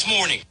 8 this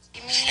morning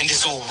and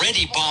has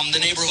already bombed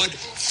the neighborhood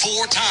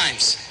 4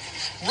 times.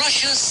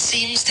 Russia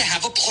seems to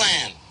have a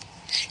plan.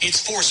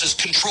 Its forces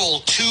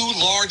control 2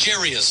 large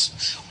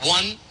areas,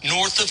 one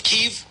north of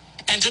Kyiv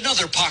and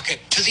another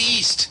pocket to the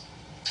east.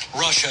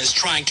 Russia is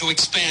trying to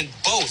expand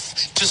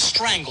both to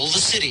strangle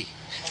the city.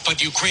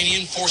 But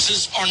Ukrainian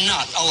forces are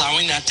not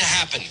allowing that to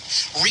happen,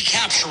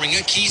 recapturing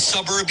a key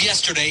suburb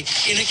yesterday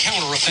in a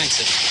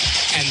counteroffensive.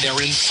 And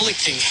they're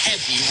inflicting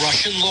heavy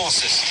Russian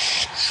losses.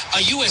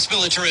 A U.S.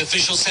 military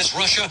official says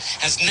Russia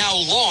has now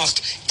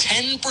lost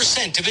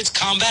 10% of its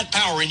combat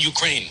power in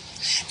Ukraine,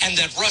 and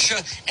that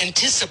Russia,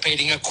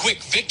 anticipating a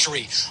quick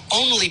victory,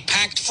 only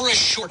packed for a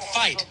short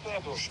fight.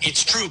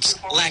 Its troops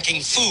lacking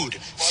food,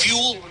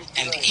 fuel,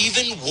 and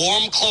even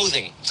warm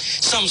clothing.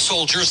 Some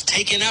soldiers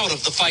taken out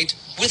of the fight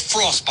with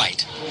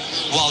frostbite,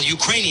 while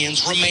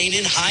Ukrainians remain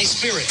in high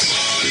spirits.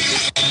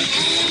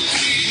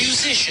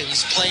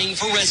 Musicians playing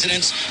for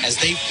residents as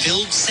they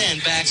filled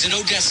sandbags in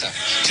Odessa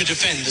to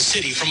defend the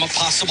city from a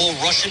possible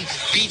Russian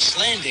beach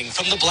landing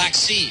from the Black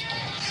Sea.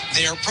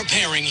 They're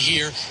preparing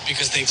here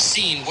because they've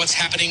seen what's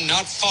happening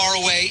not far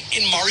away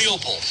in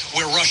Mariupol,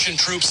 where Russian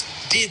troops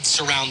did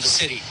surround the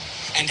city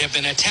and have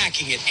been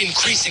attacking it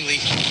increasingly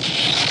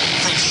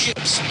from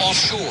ships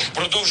offshore.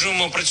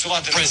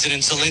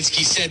 President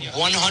Zelensky said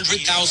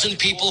 100,000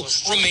 people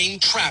remain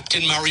trapped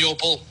in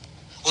Mariupol,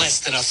 less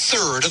than a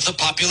third of the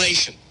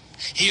population.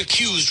 He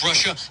accused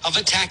Russia of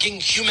attacking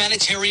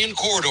humanitarian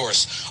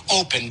corridors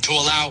open to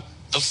allow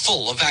the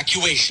full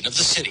evacuation of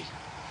the city.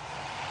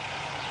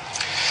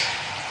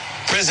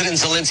 President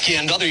Zelensky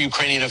and other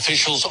Ukrainian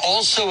officials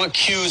also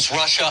accuse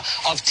Russia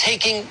of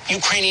taking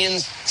Ukrainian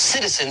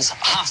citizens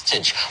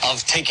hostage,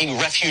 of taking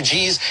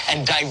refugees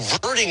and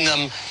diverting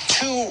them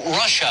to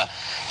Russia,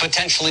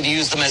 potentially to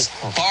use them as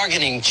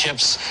bargaining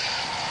chips,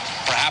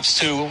 perhaps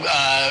to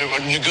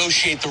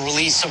negotiate the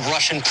release of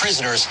Russian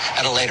prisoners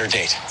at a later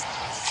date.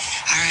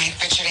 All right,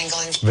 Richard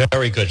Engel.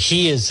 Very good.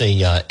 He is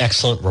a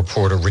excellent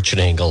reporter, Richard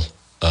Engel.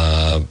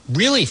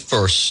 Really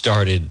first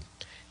started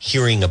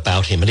hearing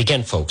about him. And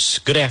again, folks,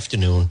 good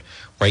afternoon.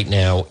 Right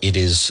now it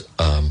is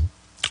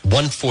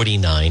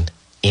 1:49,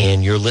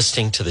 and you're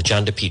listening to the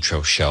John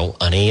DePietro Show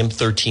on AM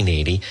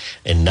 1380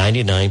 and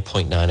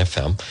 99.9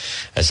 FM.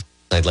 As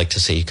I'd like to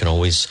say, you can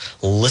always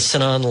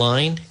listen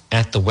online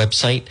at the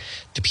website,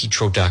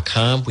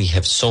 DePietro.com. We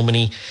have so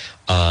many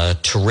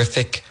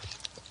terrific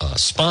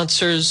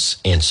sponsors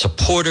and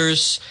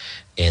supporters,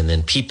 and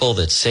then people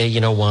that say,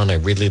 you know, Juan, I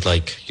really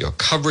like your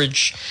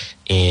coverage.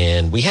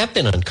 And we have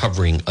been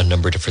uncovering a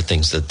number of different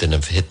things that then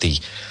have hit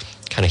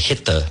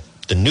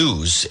the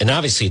news. And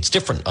obviously it's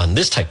different on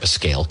this type of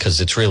scale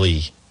because it's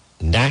really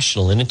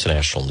national and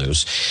international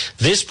news.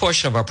 This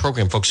portion of our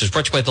program, folks, is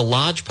brought to you by the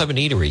Lodge Pub and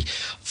Eatery,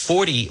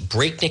 40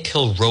 Breakneck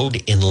Hill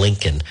Road in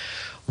Lincoln.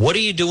 What are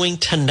you doing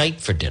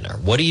tonight for dinner?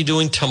 What are you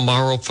doing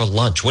tomorrow for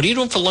lunch? What are you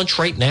doing for lunch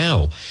right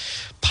now?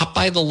 Pop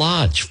by the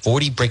Lodge,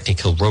 40 Breakneck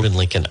Hill Road in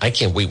Lincoln. I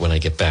can't wait when I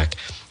get back.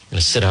 I'm going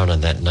to sit out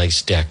on that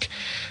nice deck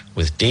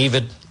with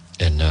David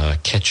and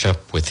catch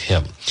up with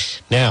him.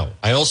 Now,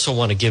 I also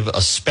want to give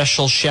a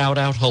special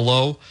shout-out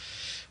hello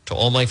to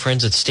all my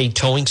friends at State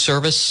Towing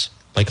Service.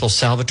 Michael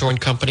Salvatore and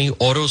Company,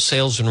 auto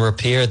sales and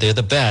repair, they're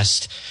the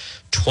best.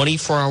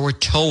 24-hour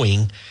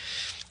towing,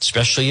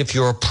 especially if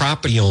you're a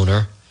property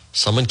owner.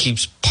 Someone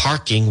keeps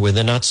parking where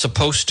they're not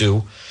supposed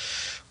to.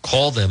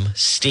 Call them.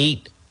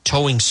 State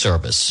Towing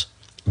Service,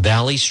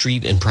 Valley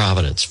Street in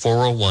Providence,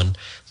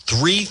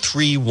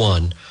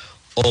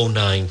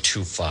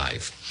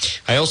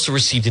 401-331-0925. I also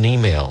received an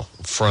email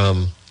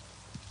from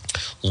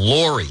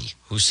Lori,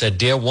 who said,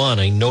 Dear Juan,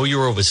 I know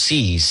you're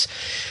overseas,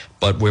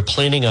 but we're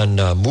planning on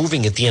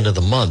moving at the end of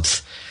the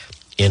month.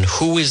 And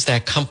who is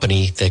that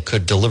company that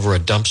could deliver a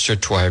dumpster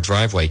to our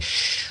driveway?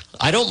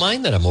 I don't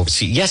mind that I'm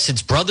overseas. Yes,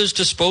 it's Brothers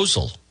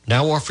Disposal,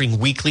 now offering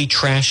weekly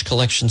trash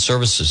collection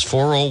services,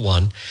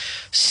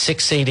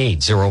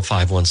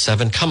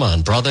 401-688-0517. Come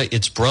on, brother,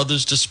 it's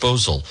Brothers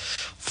Disposal,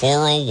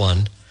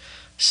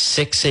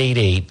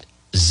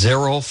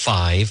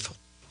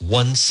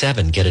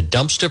 401-688-0517. Get a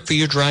dumpster for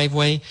your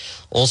driveway.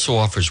 Also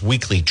offers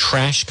weekly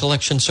trash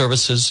collection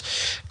services.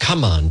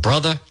 Come on,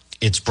 brother,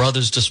 it's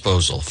Brothers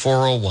Disposal,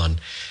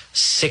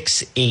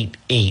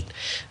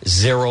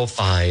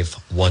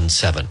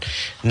 401-688-0517.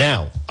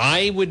 Now,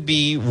 I would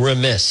be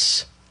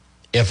remiss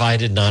if I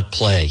did not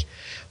play.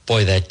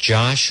 Boy, that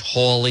Josh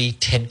Hawley,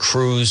 Ted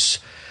Cruz,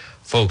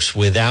 folks,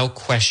 without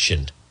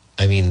question,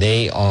 I mean,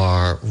 they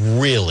are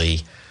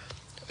really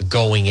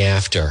going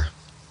after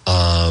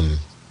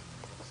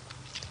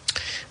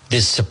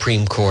this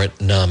Supreme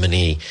Court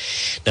nominee.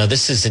 Now,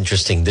 this is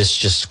interesting. This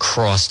just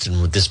crossed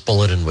and this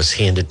bulletin was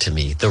handed to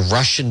me. The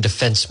Russian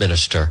defense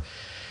minister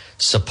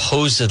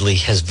supposedly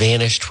has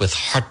vanished with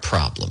heart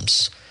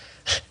problems.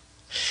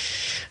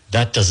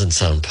 That doesn't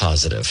sound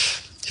positive.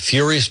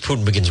 Furious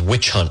Putin begins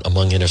witch hunt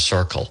among inner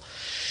circle.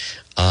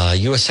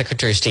 U.S.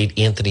 Secretary of State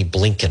Anthony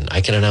Blinken,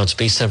 I can announce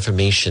based on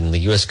information the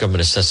U.S.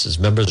 government assesses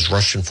members of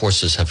Russian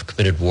forces have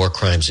committed war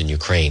crimes in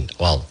Ukraine.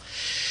 Well,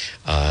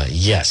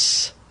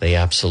 yes, they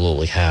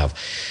absolutely have.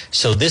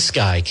 So this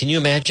guy, can you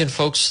imagine,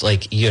 folks,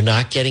 like you're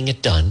not getting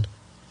it done.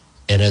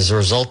 And as a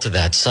result of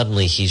that,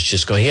 suddenly he's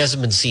just going, he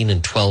hasn't been seen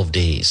in 12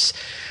 days.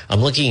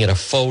 I'm looking at a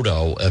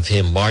photo of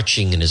him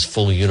marching in his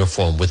full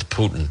uniform with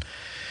Putin.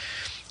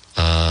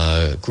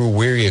 Grew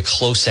weary of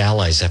close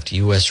allies after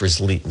U.S.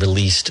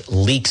 released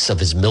leaks of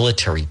his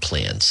military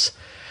plans.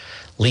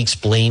 Leaks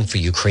blamed for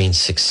Ukraine's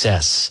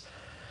success.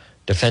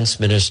 Defense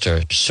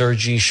Minister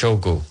Sergei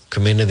Shoigu,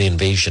 commander of the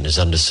invasion, is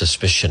under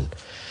suspicion.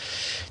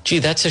 Gee,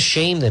 that's a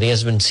shame that he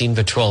hasn't been seen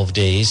for 12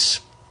 days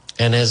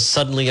and has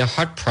suddenly a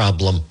heart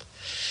problem.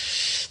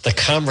 The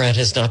comrade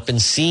has not been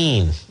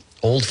seen.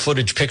 Old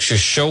footage pictures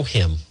show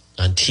him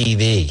on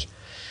TV.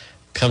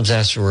 Comes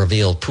after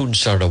revealed Putin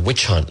started a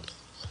witch hunt,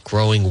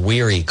 growing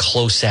weary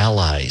close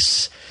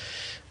allies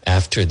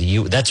after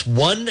the That's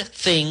one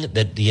thing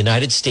that the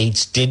United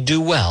States did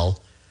do well,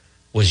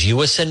 was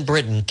U.S. and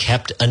Britain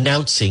kept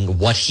announcing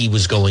what he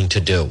was going to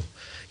do.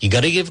 You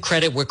got to give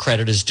credit where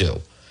credit is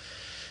due.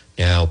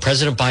 Now,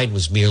 President Biden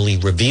was merely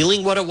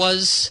revealing what it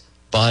was,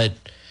 but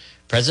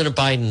President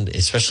Biden,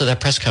 especially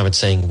that press conference,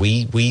 saying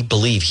we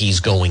believe he's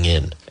going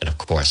in. And of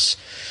course,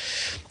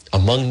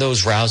 among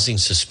those rousing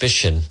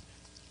suspicion,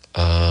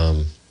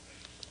 Shoigu,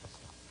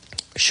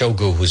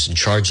 who's in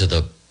charge of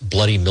the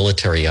bloody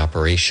military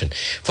operation.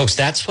 Folks,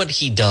 that's what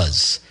he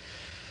does.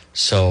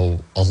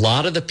 So a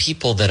lot of the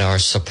people that are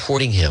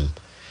supporting him,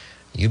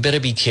 you better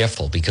be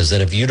careful, because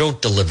then if you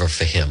don't deliver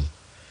for him,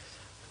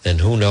 then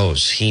who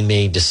knows? He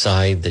may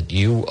decide that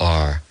you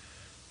are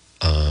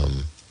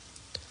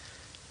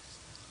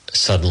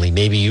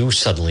maybe you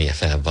suddenly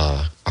have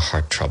a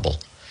heart trouble.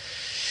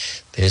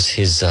 There's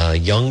his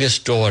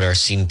youngest daughter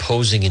seen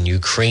posing in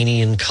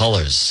Ukrainian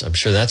colors. I'm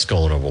sure that's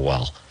going over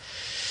well.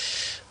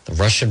 The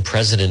Russian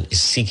president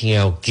is seeking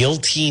out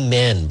guilty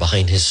men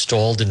behind his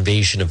stalled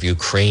invasion of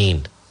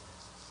Ukraine.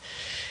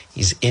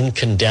 He's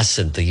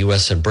incandescent. The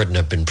U.S. and Britain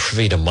have been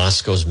privy to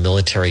Moscow's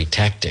military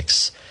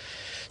tactics.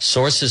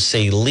 Sources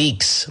say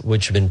leaks,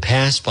 which have been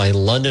passed by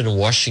London and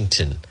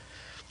Washington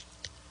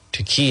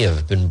to Kiev,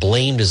 have been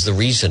blamed as the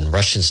reason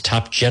Russia's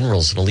top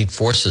generals and elite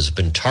forces have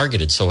been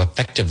targeted so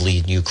effectively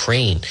in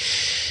Ukraine.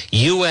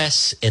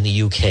 U.S. and the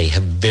U.K.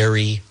 have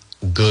very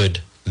good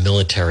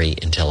military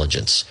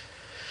intelligence.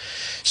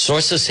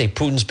 Sources say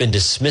Putin's been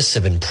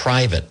dismissive in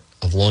private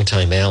of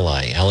longtime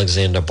ally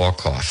Alexander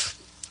Barkov,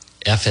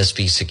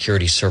 FSB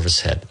security service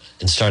head,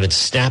 and started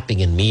snapping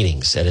in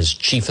meetings at his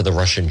chief of the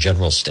Russian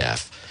general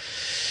staff.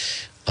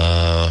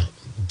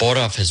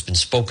 Borov has been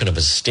spoken of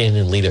as a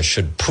stand-in leader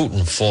should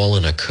Putin fall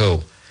in a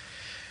coup.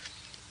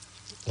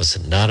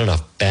 Listen, not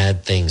enough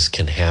bad things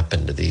can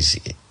happen to these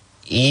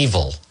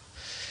evil.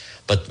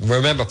 But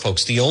remember,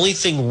 folks, the only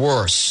thing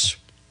worse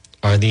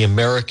are the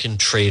American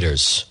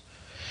traitors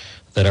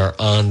that are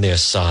on their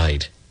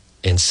side.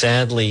 And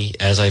sadly,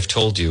 as I've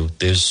told you,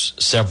 there's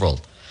several.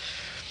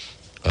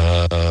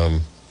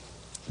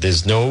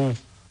 There's no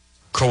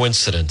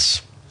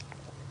coincidence.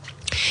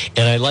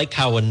 And I like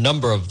how a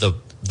number of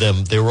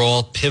them, they're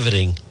all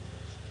pivoting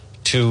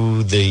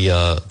to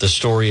the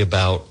story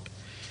about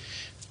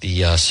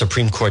the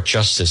Supreme Court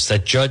justice,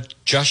 that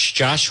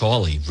Josh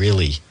Hawley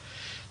really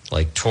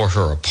tore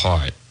her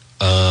apart.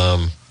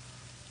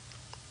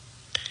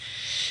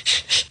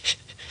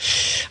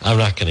 I'm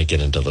not going to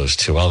get into those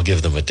two. I'll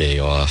give them a day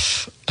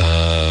off.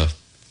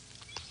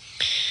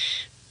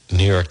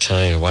 New York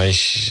Times, why is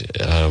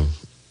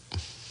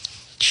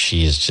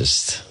she has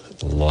just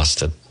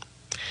lost it.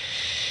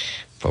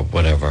 But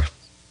whatever.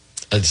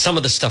 Some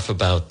of the stuff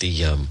about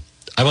the,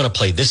 I want to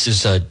play, this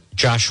is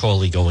Josh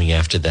Hawley going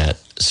after that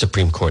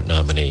Supreme Court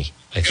nominee.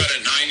 I got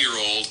a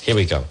 9-year-old. Here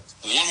we go.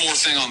 One more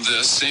thing on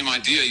this, same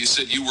idea. You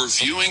said you were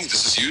viewing,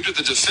 this is you to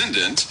the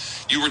defendant,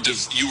 you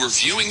were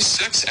viewing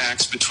sex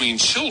acts between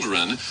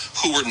children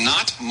who were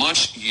not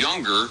much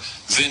younger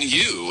than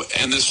you.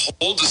 And this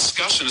whole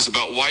discussion is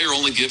about why you're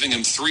only giving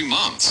him 3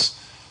 months.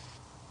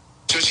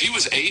 Judge, he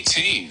was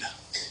 18.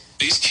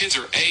 These kids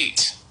are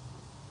 8.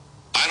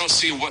 I don't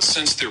see in what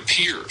sense they're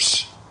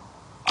peers.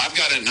 I've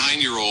got a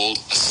 9-year-old,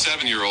 a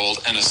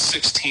 7-year-old, and a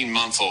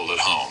 16-month-old at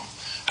home.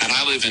 And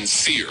I live in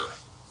fear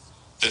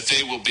that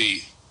they will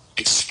be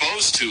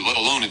exposed to, let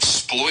alone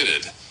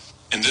exploited,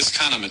 in this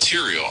kind of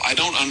material. I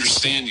don't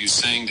understand you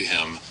saying to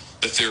him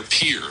that they're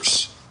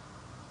peers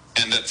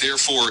and that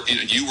therefore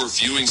you were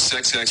viewing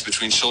sex acts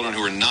between children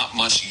who are not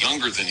much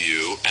younger than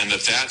you, and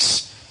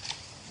that's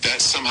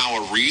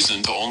somehow a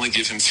reason to only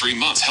give him 3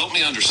 months. Help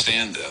me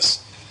understand this.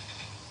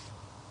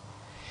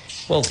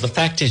 Well, the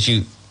fact is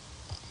you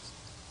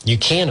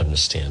can't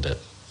understand it.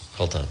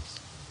 Hold on.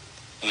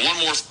 One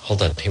more.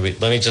 Hold on.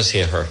 Let me just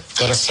hear her.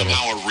 That's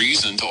somehow a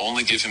reason to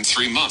only give him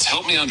 3 months.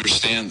 Help me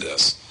understand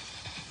this.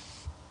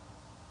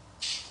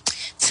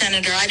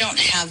 Senator, I don't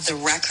have the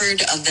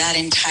record of that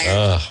entire...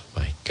 Oh,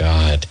 my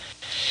God.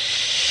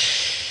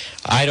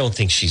 I don't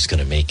think she's going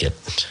to make it.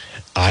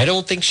 I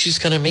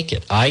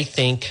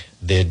think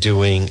they're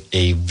doing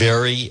a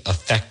very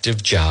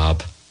effective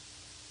job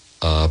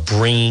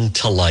bringing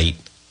to light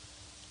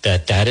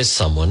that is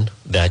someone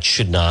that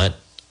should not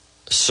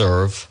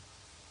serve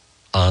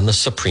on the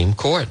Supreme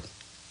Court.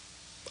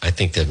 I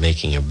think they're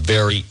making a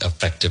very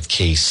effective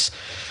case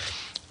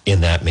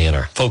in that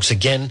manner. Folks,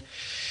 again,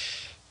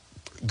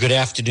 good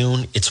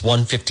afternoon. It's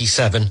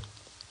 1:57.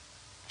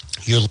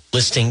 You're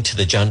listening to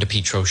the John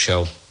DePetro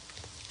Show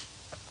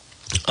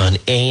on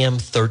AM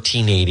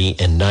 1380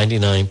 and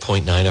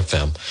 99.9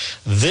 FM.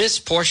 This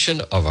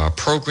portion of our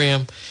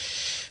program,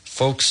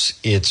 folks,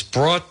 it's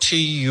brought to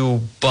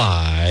you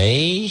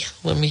by,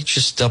 let me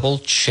just double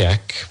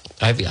check.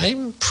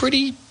 I'm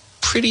pretty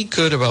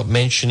good about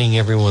mentioning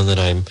everyone that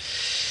I'm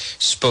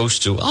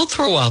supposed to. I'll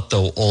throw out,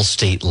 though,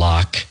 Allstate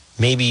Lock.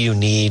 Maybe you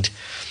need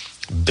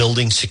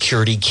building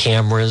security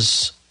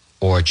cameras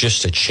or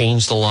just to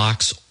change the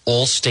locks.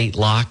 Allstate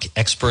Lock,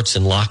 experts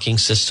in locking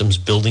systems,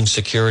 building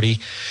security,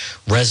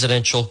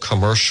 residential,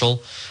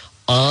 commercial,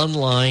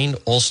 online,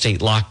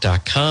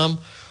 allstatelock.com,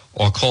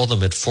 or call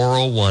them at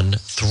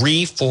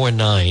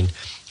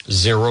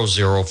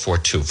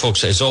 401-349-0042.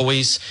 Folks, as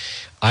always,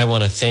 I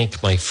want to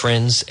thank my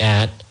friends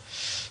at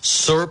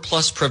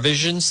Surplus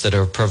Provisions that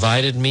have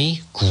provided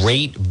me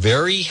great,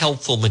 very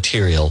helpful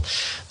material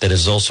that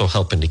is also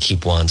helping to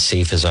keep Juan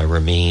safe as I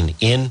remain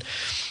in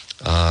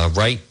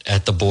right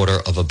at the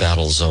border of a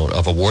battle zone,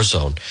 of a war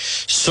zone.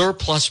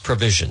 Surplus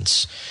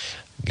Provisions,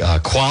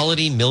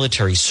 quality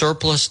military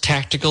surplus,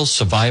 tactical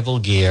survival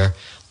gear,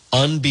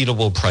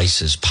 unbeatable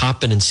prices.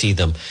 Pop in and see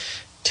them.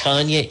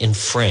 Tanya and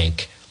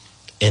Frank,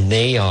 and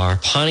they are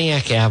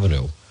Pontiac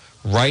Avenue,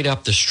 right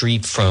up the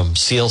street from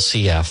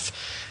CLCF,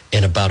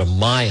 and about a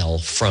mile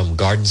from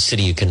Garden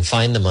City. You can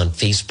find them on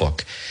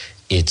Facebook.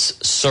 It's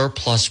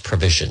Surplus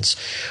Provisions.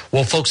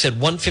 Well, folks, at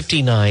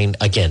 1:59,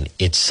 again,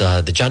 it's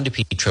the John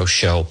DePetro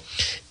Show,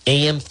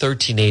 AM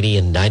 1380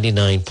 and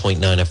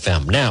 99.9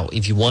 FM. Now,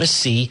 if you want to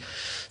see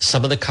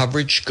some of the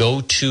coverage,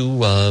 go to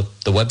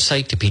the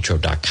website,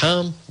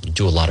 DePetro.com. We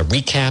do a lot of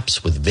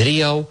recaps with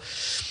video.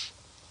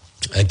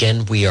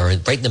 Again, we are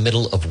right in the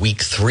middle of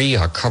week 3.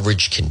 Our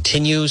coverage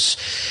continues.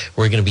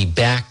 We're going to be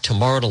back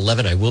tomorrow at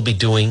 11. I will be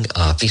doing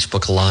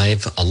Facebook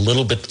Live a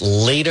little bit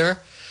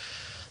later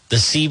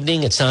this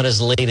evening. It's not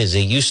as late as it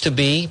used to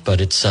be, but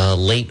it's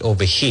late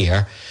over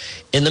here.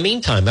 In the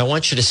meantime, I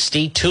want you to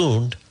stay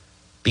tuned,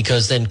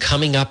 because then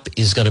coming up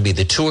is going to be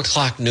the 2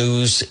 o'clock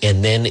news,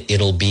 and then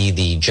it'll be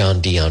the John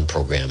Dion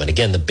program. And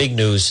again, the big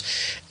news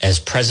as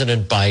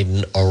President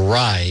Biden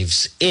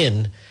arrives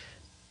in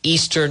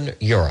Eastern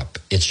Europe.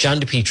 It's John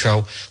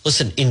DePetro.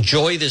 Listen,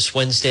 enjoy this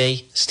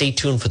Wednesday. Stay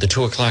tuned for the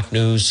 2 o'clock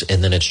news,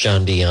 and then it's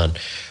John Dion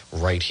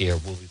right here.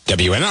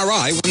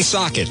 WNRI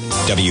Woonsocket,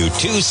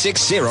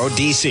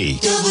 W260DC.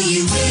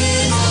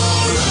 WNRI.